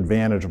to take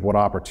advantage of what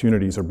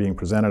opportunities are being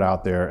presented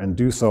out there, and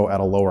do so at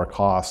a lower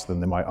cost than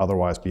they might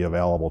otherwise be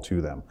available to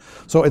them.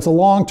 So it's a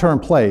long-term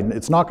play.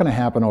 It's not going to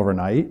happen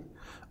overnight,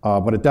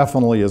 but it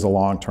definitely is a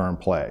long-term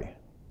play.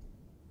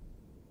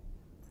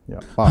 Yeah,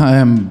 Hi,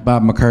 I'm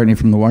Bob McCartney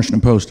from the Washington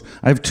Post.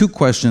 I have two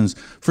questions.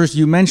 First,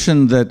 you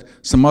mentioned that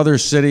some other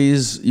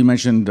cities, you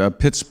mentioned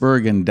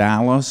Pittsburgh and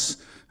Dallas,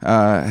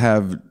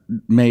 have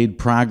made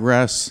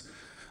progress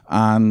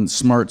on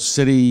smart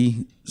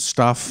city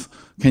stuff.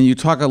 Can you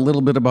talk a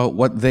little bit about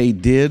what they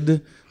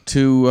did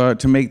to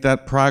make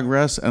that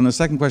progress? And the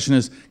second question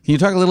is, can you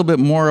talk a little bit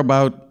more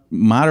about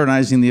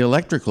modernizing the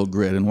electrical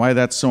grid and why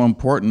that's so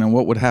important, and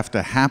what would have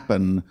to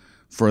happen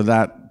for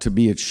that to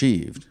be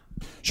achieved?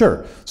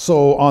 Sure.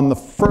 So on the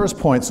first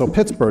point, so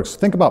Pittsburgh,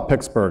 think about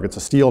Pittsburgh, it's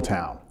a steel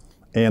town,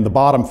 and the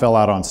bottom fell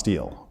out on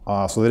steel.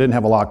 So they didn't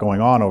have a lot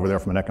going on over there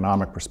from an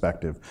economic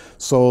perspective.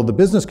 So the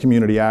business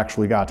community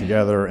actually got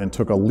together and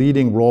took a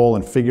leading role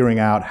in figuring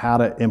out how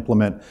to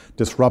implement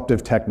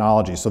disruptive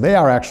technology. So they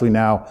are actually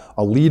now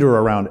a leader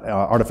around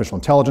artificial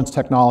intelligence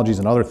technologies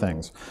and other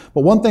things.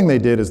 But one thing they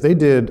did is they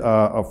did,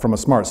 from a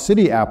smart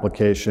city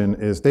application,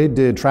 is they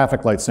did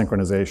traffic light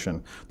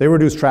synchronization. They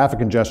reduced traffic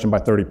congestion by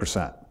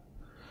 30%.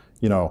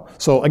 You know,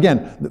 so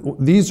again,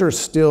 these are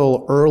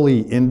still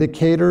early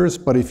indicators,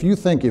 but if you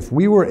think if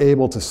we were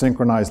able to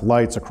synchronize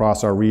lights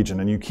across our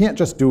region, and you can't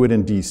just do it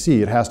in DC,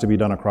 it has to be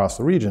done across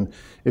the region,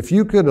 if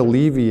you could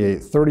alleviate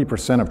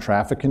 30% of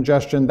traffic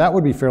congestion, that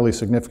would be fairly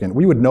significant.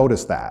 We would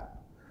notice that.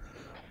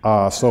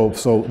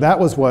 So that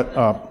was what,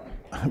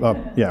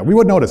 yeah, we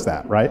would notice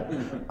that, right?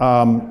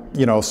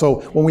 You know, so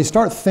when we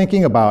start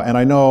thinking about, and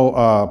I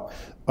know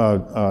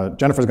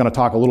Jennifer's going to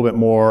talk a little bit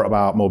more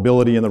about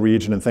mobility in the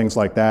region and things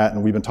like that,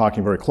 and we've been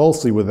talking very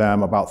closely with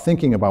them about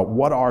thinking about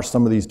what are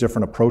some of these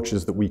different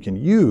approaches that we can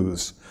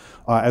use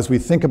as we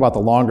think about the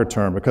longer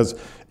term. Because,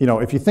 you know,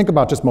 if you think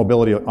about just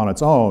mobility on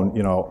its own,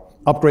 you know,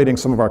 upgrading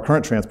some of our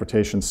current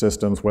transportation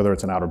systems, whether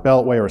it's an outer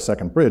beltway or a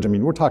second bridge, I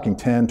mean, we're talking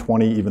 10,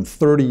 20, even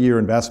 30-year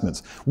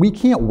investments. We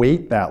can't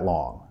wait that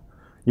long.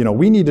 You know,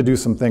 we need to do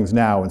some things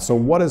now, and so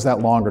what does that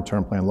longer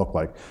term plan look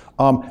like?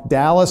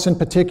 Dallas in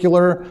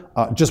particular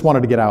just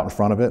wanted to get out in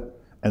front of it,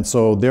 and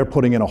so they're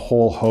putting in a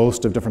whole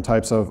host of different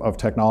types of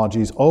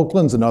technologies.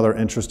 Oakland's another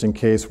interesting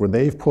case where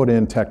they've put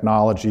in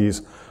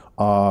technologies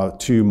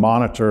to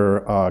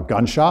monitor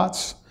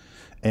gunshots,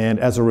 and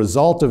as a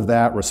result of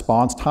that,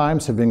 response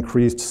times have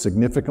increased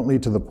significantly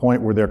to the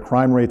point where their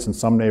crime rates in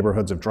some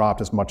neighborhoods have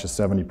dropped as much as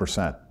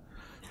 70%.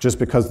 Just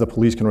because the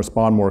police can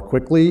respond more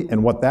quickly.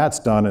 And what that's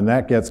done, and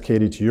that gets,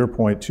 Katie, to your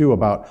point too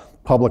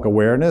about public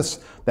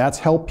awareness, that's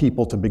helped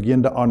people to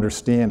begin to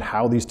understand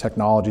how these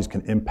technologies can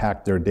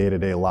impact their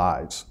day-to-day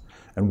lives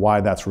and why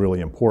that's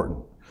really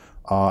important.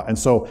 And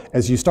so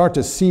as you start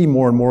to see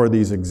more and more of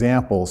these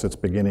examples, it's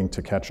beginning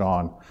to catch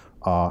on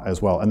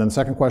as well. And then the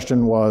second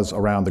question was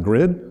around the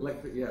grid.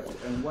 Yes,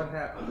 and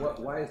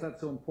why is that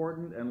so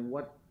important, and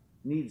what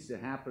needs to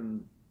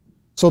happen?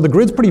 So the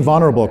grid's pretty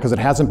vulnerable because it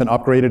hasn't been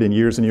upgraded in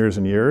years and years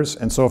and years.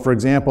 And so, for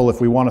example,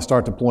 if we want to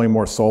start deploying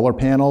more solar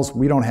panels,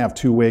 we don't have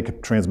two-way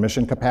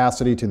transmission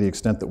capacity to the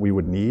extent that we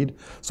would need.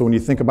 So when you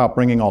think about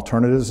bringing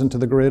alternatives into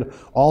the grid,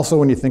 also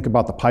when you think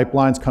about the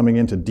pipelines coming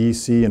into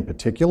DC in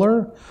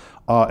particular,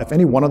 if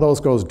any one of those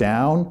goes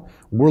down,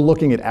 we're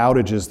looking at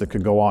outages that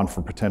could go on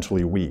for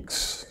potentially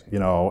weeks, you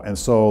know, and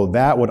so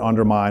that would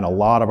undermine a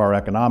lot of our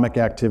economic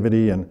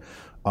activity and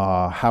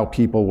how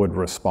people would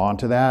respond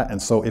to that.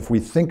 And so if we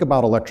think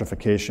about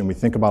electrification, we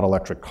think about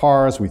electric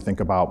cars, we think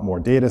about more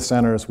data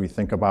centers, we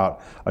think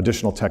about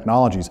additional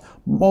technologies.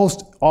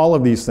 All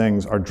of these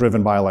things are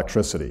driven by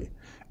electricity.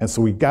 And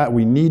so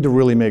we need to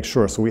really make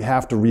sure, so we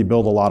have to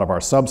rebuild a lot of our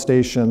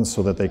substations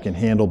so that they can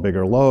handle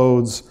bigger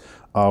loads.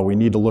 We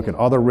need to look at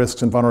other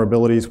risks and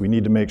vulnerabilities. We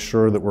need to make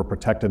sure that we're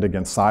protected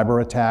against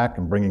cyber attack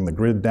and bringing the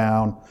grid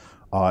down,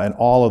 and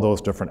all of those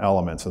different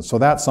elements. And so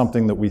that's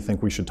something that we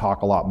think we should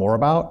talk a lot more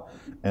about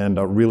and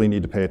really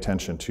need to pay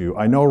attention to.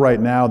 I know right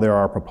now there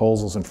are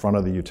proposals in front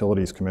of the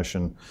Utilities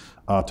Commission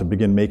to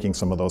begin making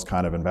some of those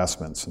kind of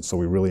investments, and so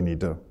we really need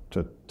to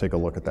take a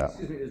look at that.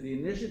 Excuse me, does the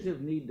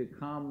initiative need to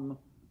come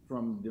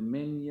from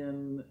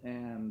Dominion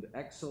and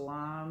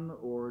Exelon,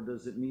 or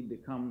does it need to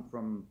come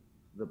from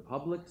the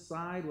public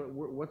side?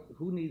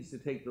 Who needs to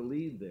take the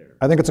lead there?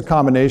 I think it's a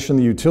combination.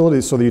 The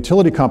utilities, so the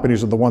utility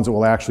companies are the ones that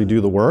will actually do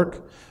the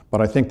work,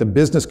 but I think the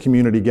business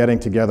community getting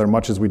together,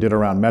 much as we did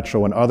around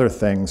Metro and other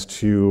things,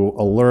 to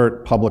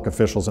alert public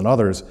officials and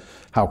others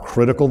how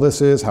critical this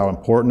is, how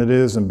important it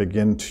is, and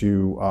begin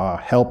to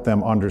help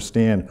them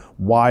understand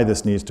why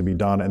this needs to be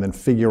done, and then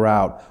figure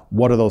out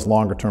what are those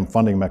longer term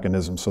funding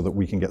mechanisms so that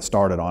we can get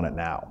started on it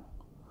now.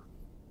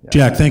 Yeah.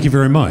 Jack, thank you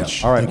very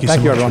much. Yeah. All right, thank you,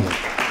 thank you much.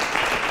 everyone.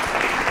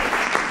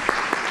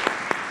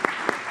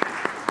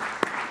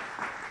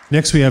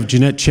 Next, we have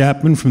Jeanette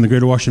Chapman from the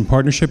Greater Washington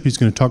Partnership. He's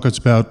going to talk to us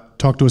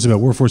about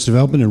workforce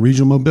development and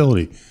regional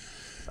mobility.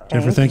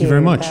 Jennifer, thank you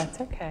very much.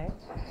 That's okay.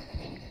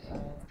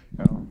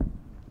 All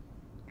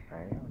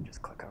right, I'll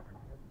just click over.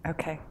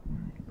 Okay.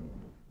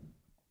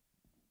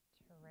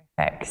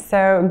 Terrific.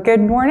 So,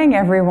 good morning,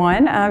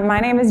 everyone. My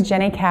name is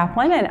Jenny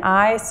Kaplan, and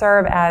I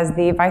serve as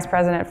the Vice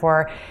President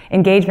for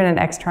Engagement and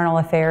External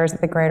Affairs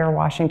at the Greater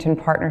Washington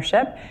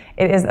Partnership.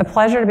 It is a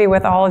pleasure to be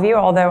with all of you,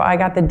 although I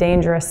got the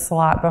dangerous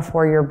slot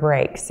before your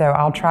break, so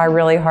I'll try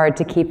really hard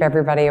to keep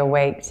everybody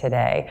awake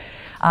today.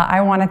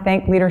 I want to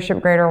thank Leadership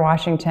Greater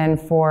Washington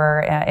for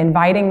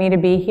inviting me to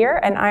be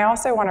here, and I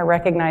also want to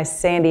recognize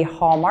Sandy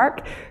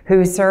Hallmark,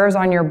 who serves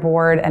on your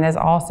board and is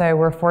also,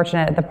 we're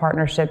fortunate at the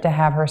partnership to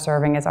have her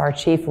serving as our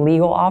Chief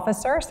Legal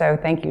Officer, so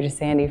thank you to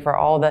Sandy for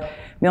all the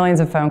millions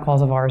of phone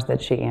calls of ours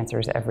that she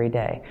answers every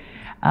day.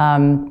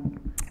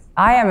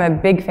 I am a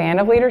big fan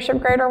of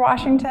Leadership Greater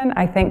Washington.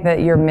 I think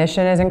that your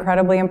mission is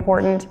incredibly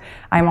important.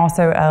 I'm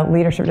also a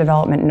leadership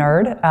development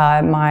nerd.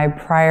 My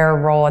prior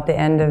role at the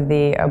end of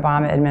the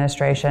Obama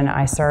administration,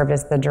 I served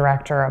as the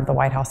director of the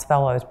White House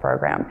Fellows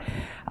Program.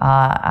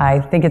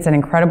 I think it's an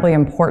incredibly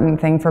important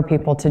thing for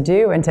people to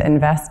do and to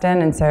invest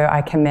in, and so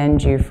I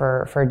commend you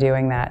for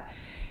doing that.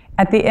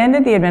 At the end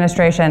of the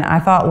administration, I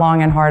thought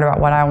long and hard about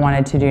what I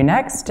wanted to do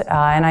next,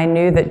 and I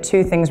knew that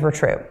two things were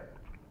true.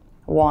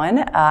 One,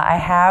 I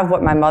have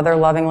what my mother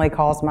lovingly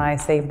calls my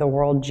Save the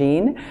World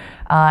gene,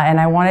 and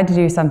I wanted to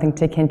do something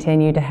to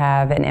continue to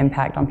have an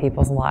impact on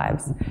people's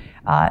lives.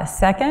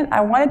 Second,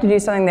 I wanted to do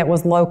something that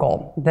was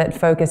local, that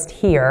focused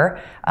here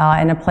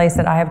in a place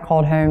that I have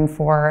called home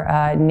for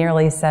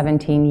nearly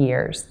 17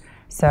 years.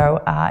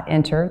 So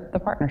enter the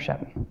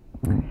partnership.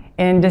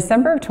 In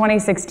December of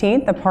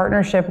 2016, the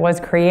partnership was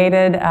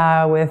created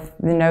with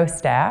no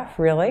staff,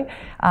 really.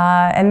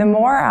 And the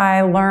more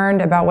I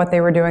learned about what they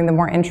were doing, the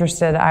more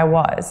interested I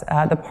was.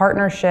 The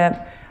partnership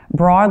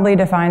broadly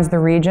defines the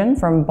region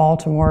from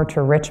Baltimore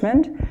to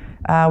Richmond.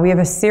 We have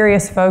a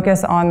serious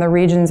focus on the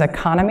region's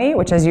economy,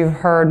 which, as you've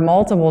heard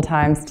multiple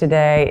times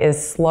today,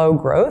 is slow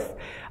growth.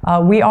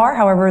 We are,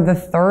 however, the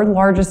third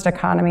largest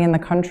economy in the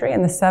country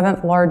and the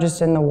seventh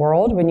largest in the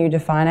world when you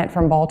define it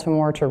from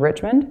Baltimore to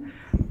Richmond.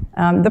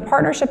 The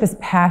partnership is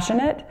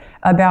passionate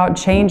about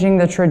changing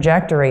the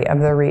trajectory of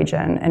the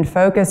region and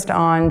focused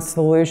on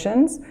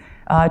solutions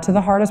to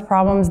the hardest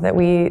problems that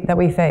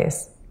we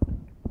face.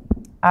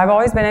 I've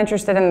always been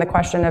interested in the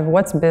question of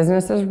what's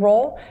business's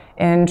role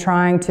in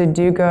trying to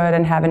do good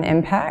and have an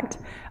impact.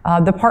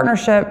 The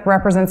partnership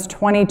represents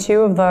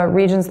 22 of the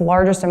region's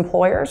largest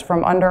employers,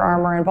 from Under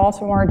Armour in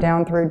Baltimore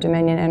down through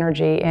Dominion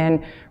Energy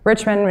in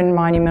Richmond and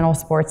Monumental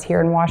Sports here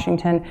in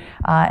Washington,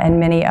 and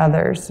many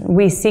others.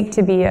 We seek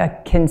to be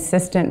a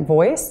consistent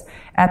voice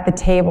at the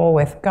table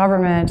with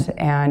government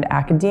and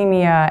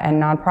academia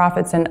and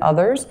nonprofits and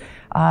others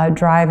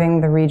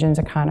driving the region's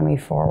economy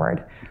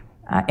forward.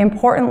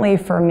 Importantly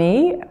for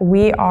me,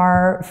 we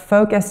are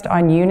focused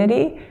on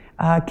unity,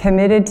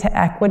 committed to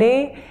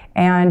equity,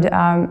 and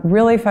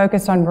really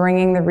focused on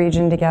bringing the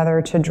region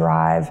together to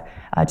drive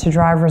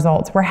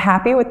results. We're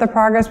happy with the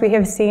progress we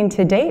have seen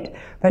to date,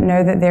 but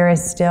know that there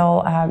is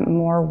still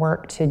more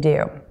work to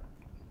do.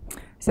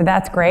 So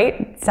that's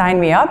great. Sign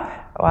me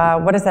up.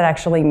 What does that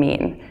actually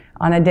mean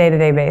on a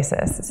day-to-day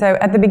basis? So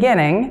at the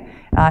beginning,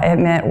 it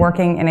meant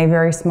working in a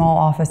very small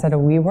office at a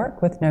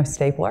WeWork with no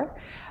stapler.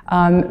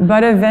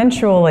 But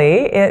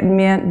eventually, it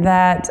meant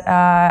that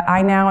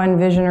I now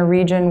envision a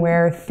region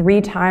where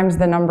 3 times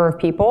the number of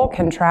people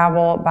can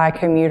travel by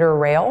commuter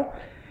rail,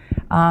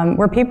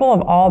 where people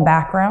of all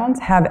backgrounds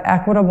have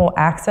equitable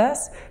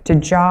access to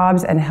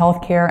jobs and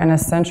healthcare and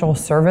essential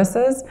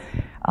services,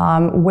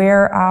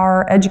 where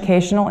our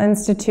educational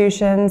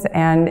institutions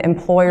and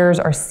employers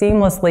are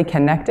seamlessly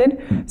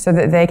connected so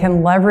that they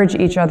can leverage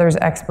each other's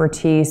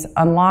expertise,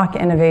 unlock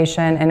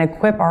innovation, and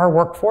equip our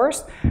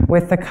workforce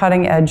with the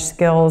cutting-edge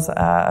skills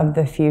of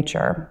the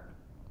future.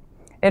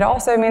 It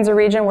also means a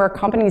region where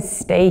companies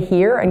stay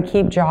here and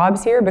keep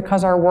jobs here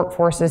because our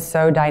workforce is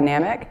so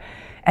dynamic.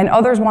 And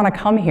others want to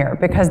come here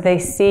because they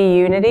see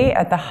unity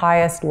at the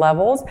highest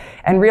levels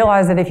and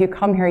realize that if you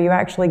come here, you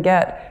actually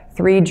get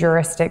 3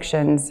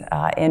 jurisdictions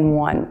in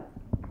one.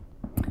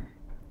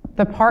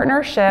 The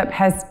partnership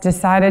has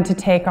decided to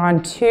take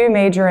on 2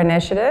 major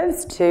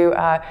initiatives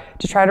to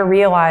try to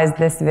realize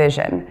this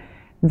vision.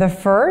 The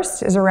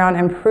first is around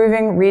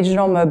improving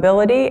regional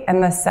mobility,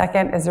 and the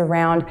second is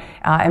around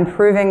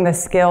improving the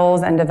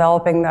skills and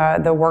developing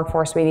the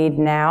workforce we need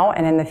now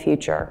and in the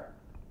future.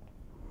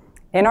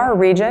 In our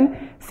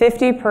region,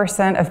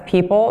 50% of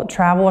people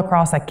travel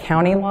across a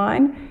county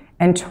line,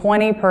 and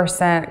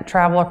 20%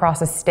 travel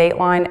across a state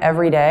line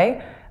every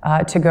day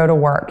to go to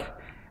work.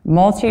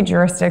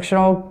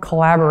 Multi-jurisdictional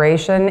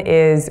collaboration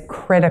is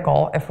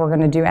critical if we're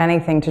going to do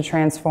anything to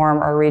transform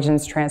our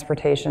region's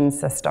transportation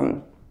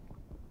system.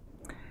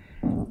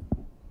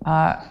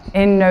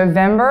 In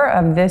November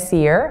of this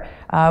year,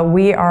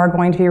 we are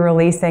going to be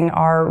releasing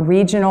our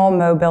Regional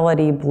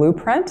Mobility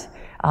Blueprint.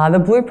 The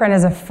Blueprint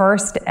is a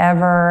first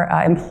ever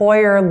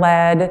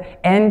employer-led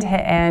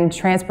end-to-end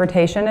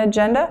transportation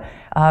agenda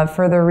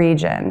for the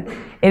region.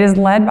 It is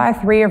led by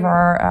 3 of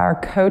our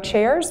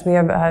co-chairs. We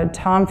have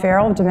Tom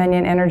Farrell of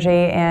Dominion Energy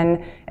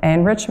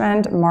in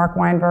Richmond, Mark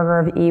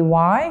Weinberger of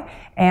EY,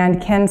 and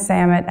Ken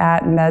Samet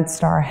at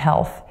MedStar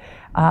Health.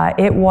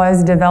 It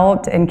was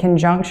developed in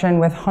conjunction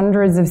with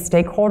hundreds of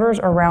stakeholders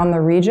around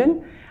the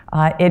region.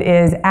 It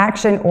is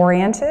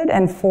action-oriented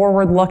and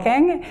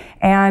forward-looking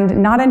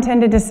and not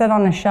intended to sit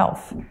on a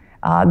shelf.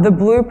 The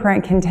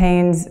blueprint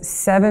contains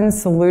 7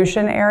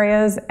 solution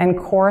areas and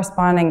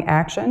corresponding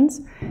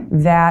actions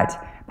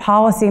that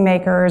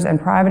policymakers and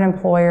private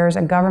employers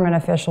and government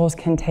officials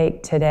can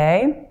take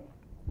today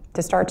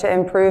to start to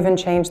improve and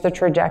change the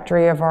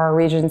trajectory of our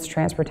region's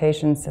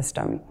transportation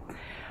system.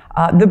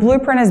 The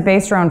blueprint is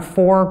based around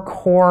 4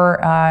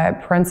 core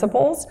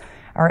principles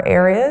or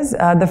areas.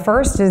 The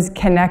first is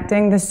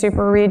connecting the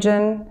super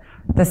region.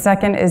 The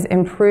second is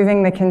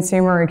improving the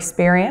consumer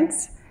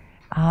experience.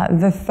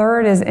 The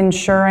third is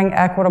ensuring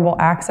equitable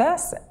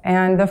access.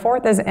 And the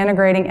fourth is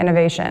integrating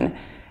innovation.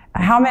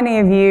 How many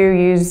of you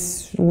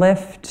use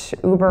Lyft,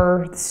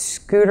 Uber,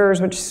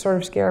 scooters, which sort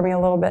of scare me a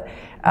little bit,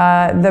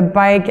 the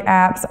bike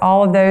apps,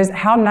 all of those?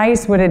 How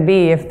nice would it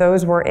be if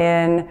those were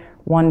in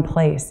one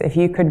place, if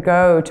you could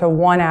go to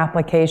one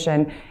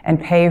application and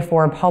pay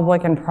for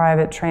public and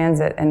private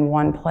transit in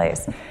one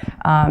place?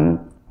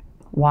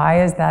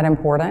 Why is that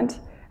important?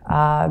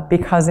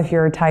 Because if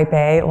you're type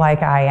A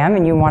like I am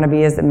and you want to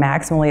be as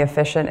maximally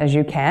efficient as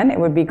you can, it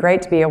would be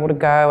great to be able to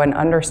go and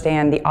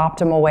understand the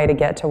optimal way to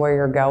get to where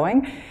you're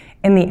going.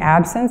 In the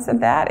absence of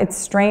that, it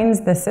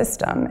strains the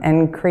system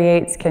and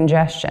creates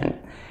congestion.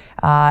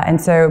 And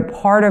so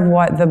part of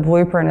what the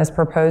blueprint is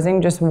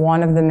proposing, just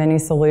one of the many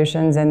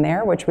solutions in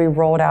there, which we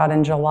rolled out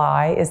in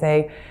July, is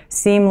a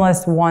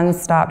seamless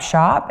one-stop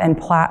shop and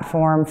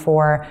platform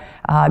for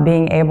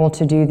being able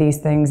to do these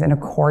things in a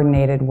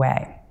coordinated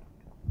way.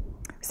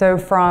 So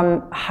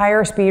from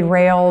higher speed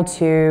rail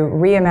to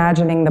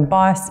reimagining the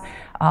bus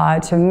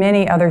to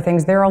many other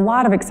things, there are a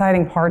lot of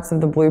exciting parts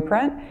of the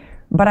blueprint.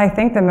 But I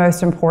think the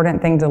most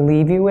important thing to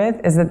leave you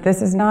with is that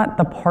this is not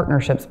the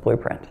partnership's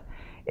blueprint.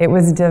 It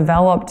was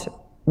developed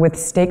with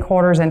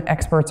stakeholders and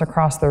experts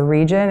across the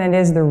region and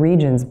is the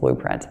region's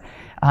blueprint.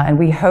 And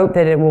we hope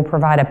that it will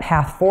provide a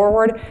path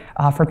forward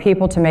for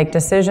people to make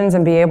decisions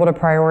and be able to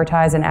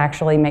prioritize and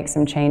actually make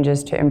some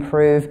changes to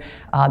improve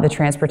the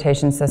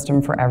transportation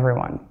system for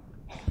everyone.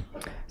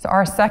 So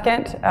our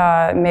second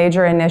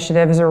major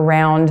initiative is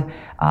around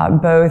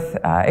both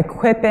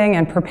equipping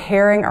and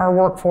preparing our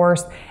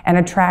workforce and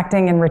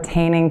attracting and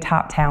retaining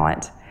top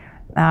talent.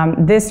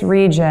 This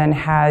region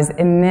has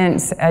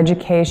immense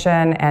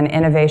education and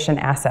innovation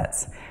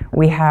assets.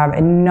 We have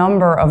a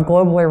number of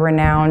globally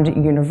renowned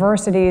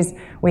universities.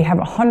 We have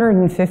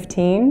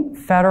 115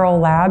 federal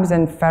labs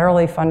and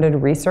federally funded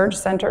research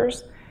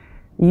centers.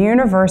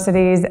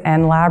 Universities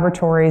and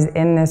laboratories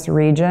in this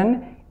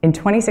region, in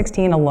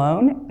 2016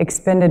 alone,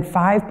 expended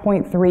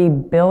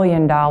 $5.3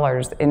 billion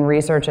in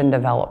research and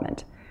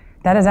development.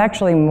 That is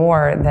actually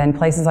more than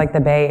places like the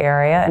Bay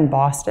Area and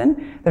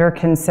Boston that are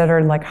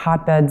considered like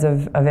hotbeds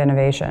of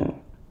innovation.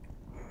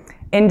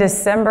 In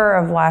December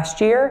of last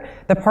year,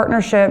 the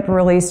partnership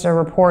released a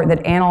report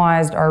that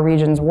analyzed our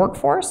region's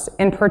workforce,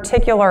 in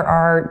particular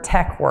our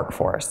tech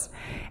workforce.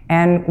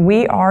 And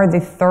we are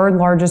the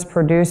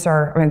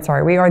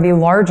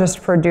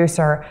largest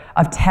producer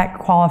of tech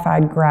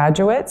qualified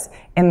graduates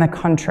in the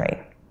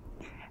country.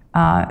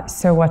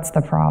 So what's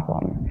the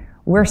problem?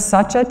 We're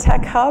such a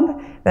tech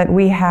hub that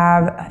we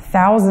have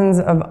thousands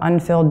of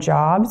unfilled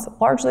jobs,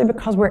 largely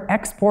because we're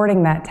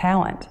exporting that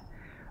talent.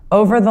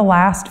 Over the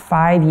last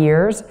 5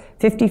 years,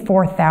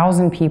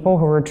 54,000 people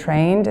who were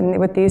trained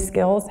with these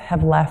skills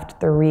have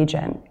left the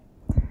region.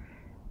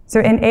 So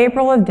in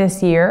April of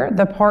this year,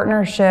 the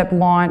partnership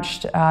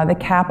launched the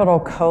Capital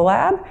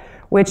CoLab,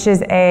 which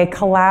is a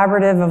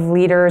collaborative of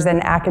leaders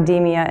in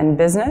academia and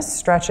business,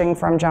 stretching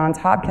from Johns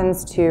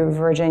Hopkins to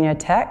Virginia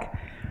Tech.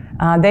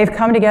 They've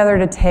come together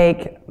to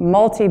take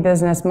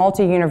multi-business,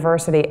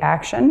 multi-university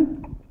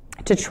action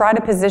to try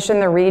to position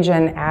the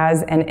region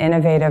as an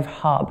innovative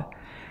hub.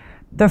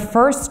 The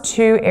first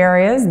two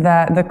areas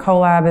that the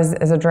CoLab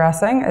is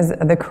addressing is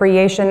the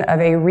creation of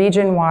a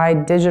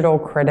region-wide digital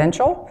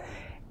credential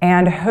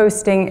and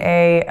hosting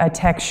a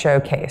tech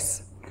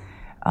showcase.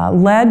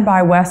 Led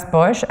by Wes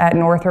Bush at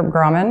Northrop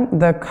Grumman,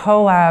 the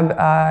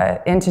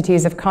CoLab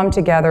entities have come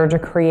together to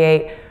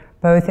create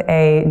both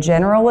a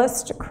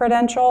generalist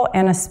credential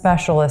and a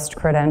specialist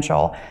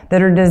credential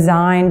that are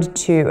designed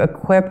to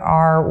equip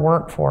our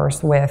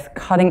workforce with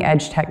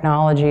cutting-edge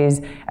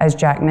technologies, as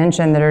Jack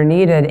mentioned, that are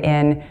needed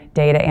in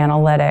data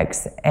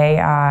analytics,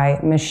 AI,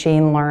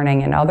 machine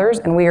learning, and others.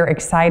 And we are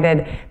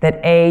excited that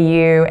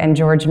AU and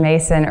George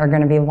Mason are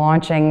going to be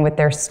launching with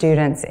their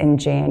students in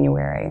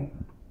January.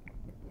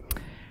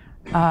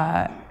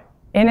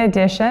 In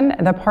addition,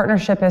 the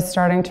partnership is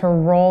starting to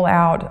roll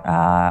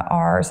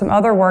out some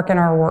other work in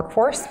our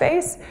workforce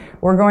space.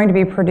 We're going to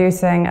be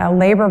producing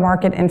labor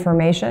market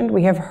information.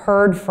 We have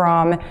heard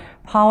from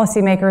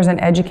policymakers and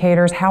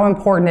educators how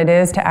important it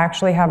is to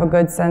actually have a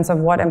good sense of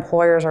what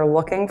employers are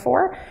looking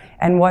for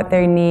and what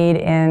they need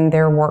in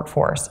their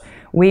workforce.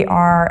 We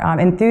are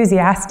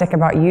enthusiastic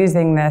about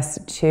using this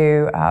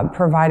to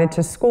provide it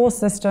to school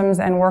systems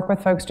and work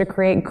with folks to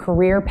create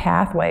career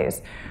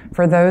pathways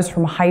for those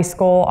from high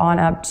school on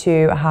up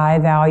to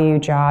high-value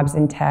jobs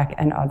in tech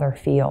and other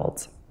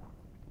fields.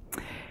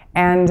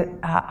 And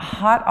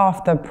hot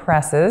off the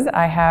presses,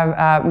 I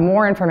have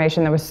more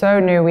information that was so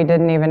new we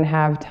didn't even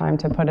have time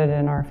to put it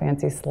in our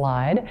fancy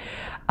slide.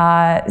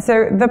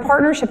 So the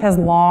partnership has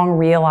long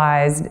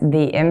realized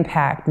the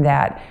impact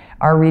that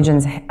our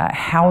region's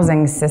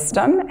housing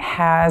system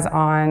has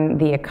on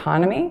the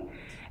economy.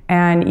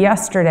 And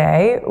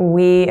yesterday,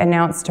 we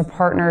announced a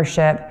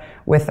partnership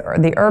with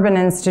the Urban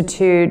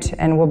Institute,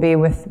 and will be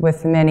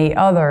with many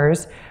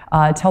others,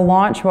 to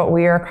launch what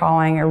we are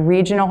calling a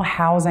regional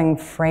housing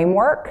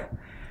framework.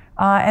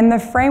 And the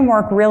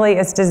framework really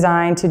is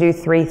designed to do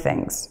three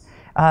things.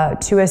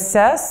 To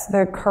assess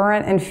the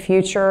current and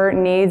future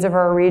needs of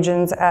our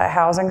region's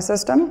housing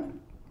system,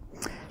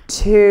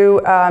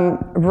 to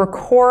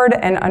record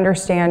and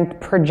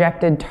understand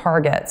projected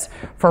targets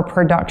for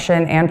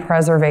production and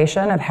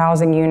preservation of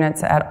housing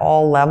units at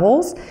all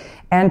levels,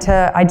 and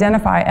to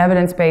identify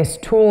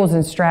evidence-based tools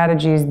and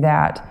strategies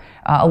that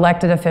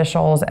elected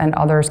officials and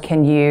others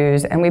can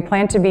use. And we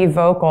plan to be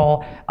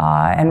vocal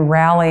and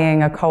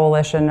rallying a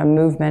coalition, a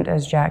movement,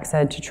 as Jack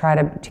said, to try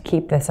to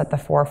keep this at the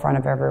forefront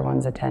of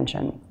everyone's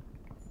attention.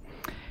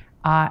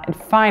 And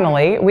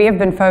finally, we have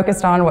been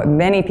focused on what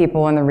many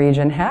people in the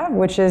region have,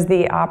 which is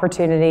the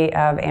opportunity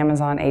of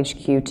Amazon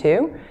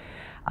HQ2.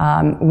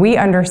 We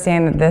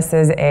understand that this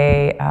is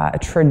a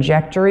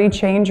trajectory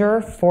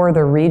changer for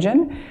the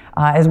region.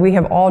 As we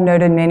have all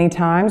noted many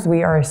times,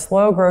 we are a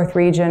slow growth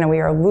region and we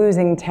are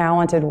losing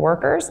talented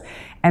workers.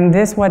 And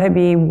this would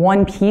be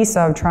one piece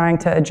of trying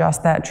to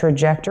adjust that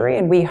trajectory.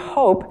 And we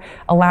hope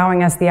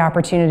allowing us the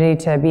opportunity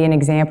to be an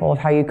example of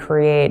how you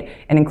create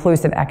an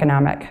inclusive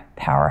economic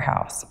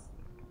powerhouse.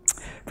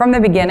 From the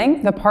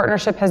beginning, the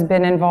partnership has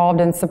been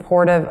involved in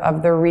supportive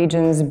of the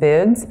region's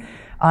bids.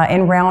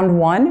 In round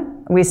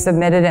one, we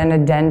submitted an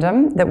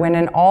addendum that went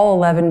in all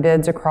 11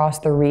 bids across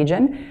the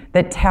region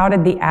that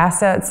touted the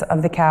assets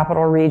of the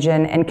capital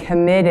region and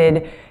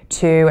committed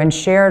to and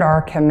shared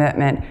our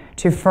commitment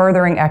to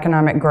furthering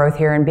economic growth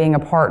here and being a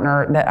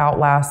partner that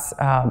outlasts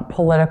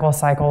political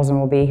cycles and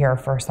will be here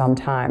for some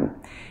time.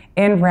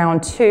 In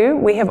round two,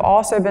 we have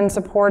also been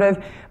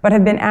supportive, but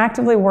have been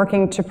actively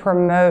working to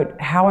promote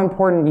how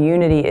important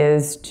unity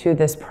is to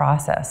this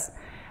process.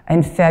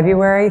 In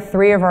February,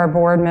 3 of our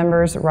board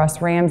members,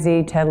 Russ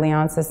Ramsey, Ted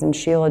Leonsis, and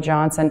Sheila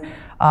Johnson,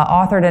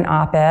 authored an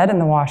op-ed in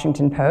the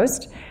Washington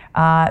Post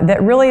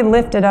that really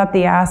lifted up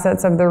the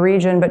assets of the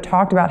region, but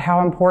talked about how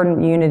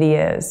important unity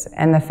is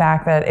and the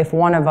fact that if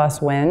one of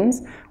us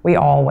wins, we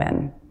all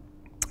win.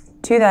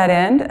 To that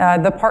end,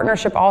 the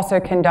partnership also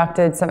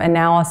conducted some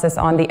analysis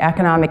on the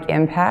economic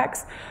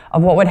impacts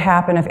of what would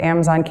happen if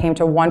Amazon came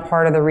to one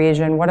part of the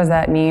region. What does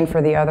that mean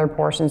for the other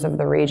portions of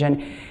the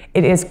region?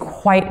 It is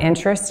quite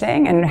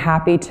interesting, and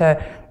happy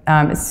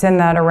to send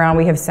that around.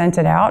 We have sent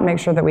it out, make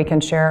sure that we can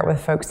share it with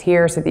folks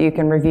here so that you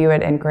can review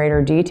it in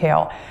greater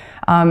detail.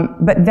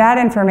 But that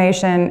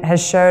information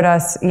has showed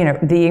us,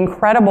 the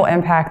incredible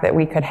impact that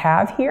we could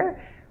have here.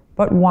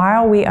 But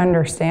while we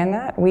understand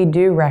that, we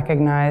do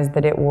recognize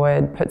that it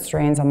would put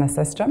strains on the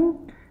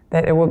system,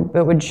 that it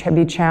would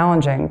be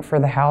challenging for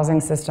the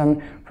housing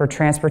system, for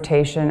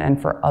transportation,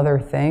 and for other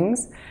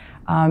things.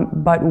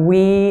 But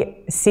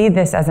we see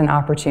this as an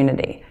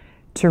opportunity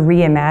to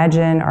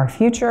reimagine our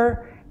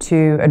future,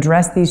 to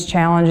address these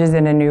challenges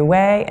in a new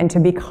way, and to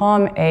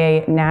become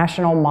a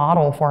national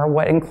model for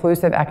what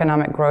inclusive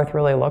economic growth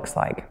really looks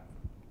like.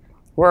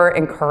 We're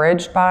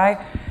encouraged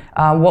by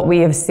what we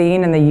have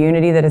seen and the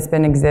unity that has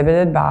been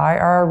exhibited by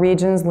our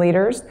region's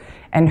leaders,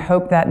 and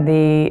hope that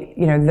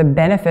the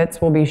benefits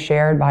will be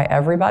shared by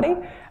everybody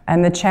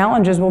and the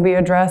challenges will be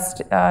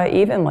addressed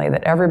evenly,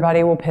 that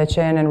everybody will pitch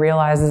in and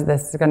realizes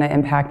this is going to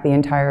impact the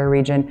entire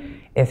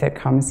region if it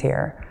comes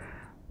here.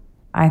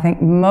 I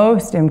think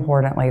most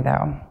importantly,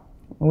 though,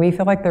 We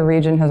feel like the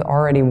region has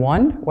already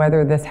won,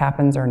 whether this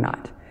happens or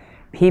not.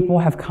 People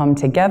have come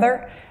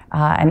together,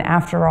 and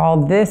after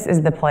all, this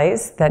is the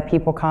place that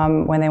people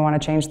come when they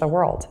want to change the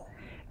world.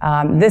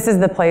 This is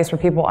the place where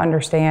people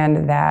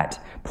understand that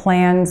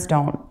plans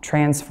don't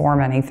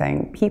transform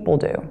anything, people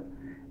do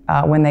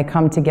when they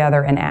come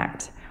together and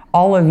act.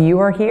 All of you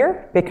are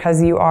here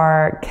because you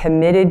are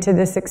committed to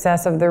the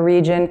success of the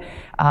region.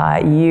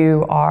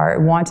 You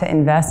want to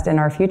invest in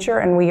our future,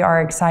 and we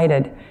are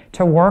excited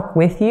to work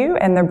with you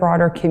and the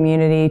broader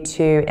community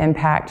to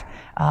impact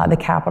the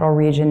capital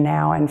region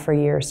now and for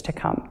years to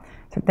come.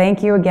 So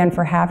thank you again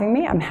for having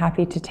me. I'm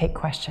happy to take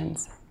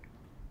questions.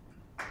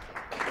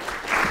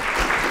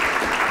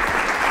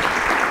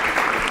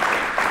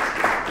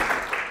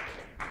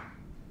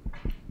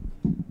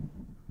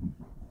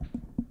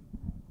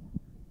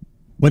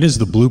 When is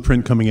the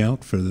blueprint coming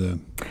out for the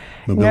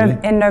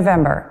mobility? In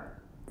November,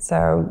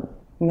 so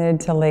mid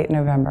to late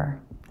November.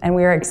 And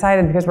we are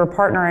excited because we're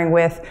partnering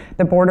with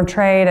the Board of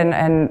Trade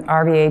and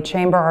RVA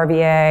Chamber,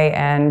 RVA,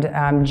 and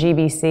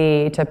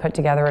GBC to put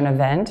together an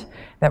event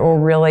that will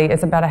really,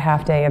 it's about a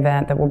half-day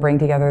event that will bring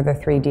together the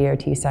 3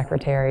 DOT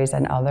secretaries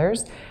and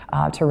others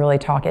to really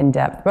talk in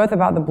depth, both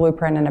about the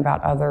blueprint and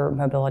about other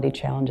mobility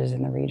challenges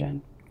in the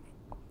region.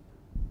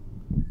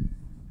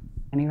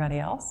 Anybody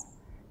else?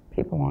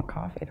 People want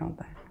coffee, don't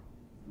they?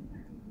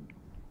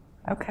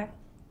 Okay.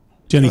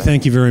 Jenny,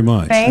 thank you very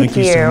much. Thank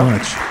you so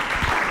much.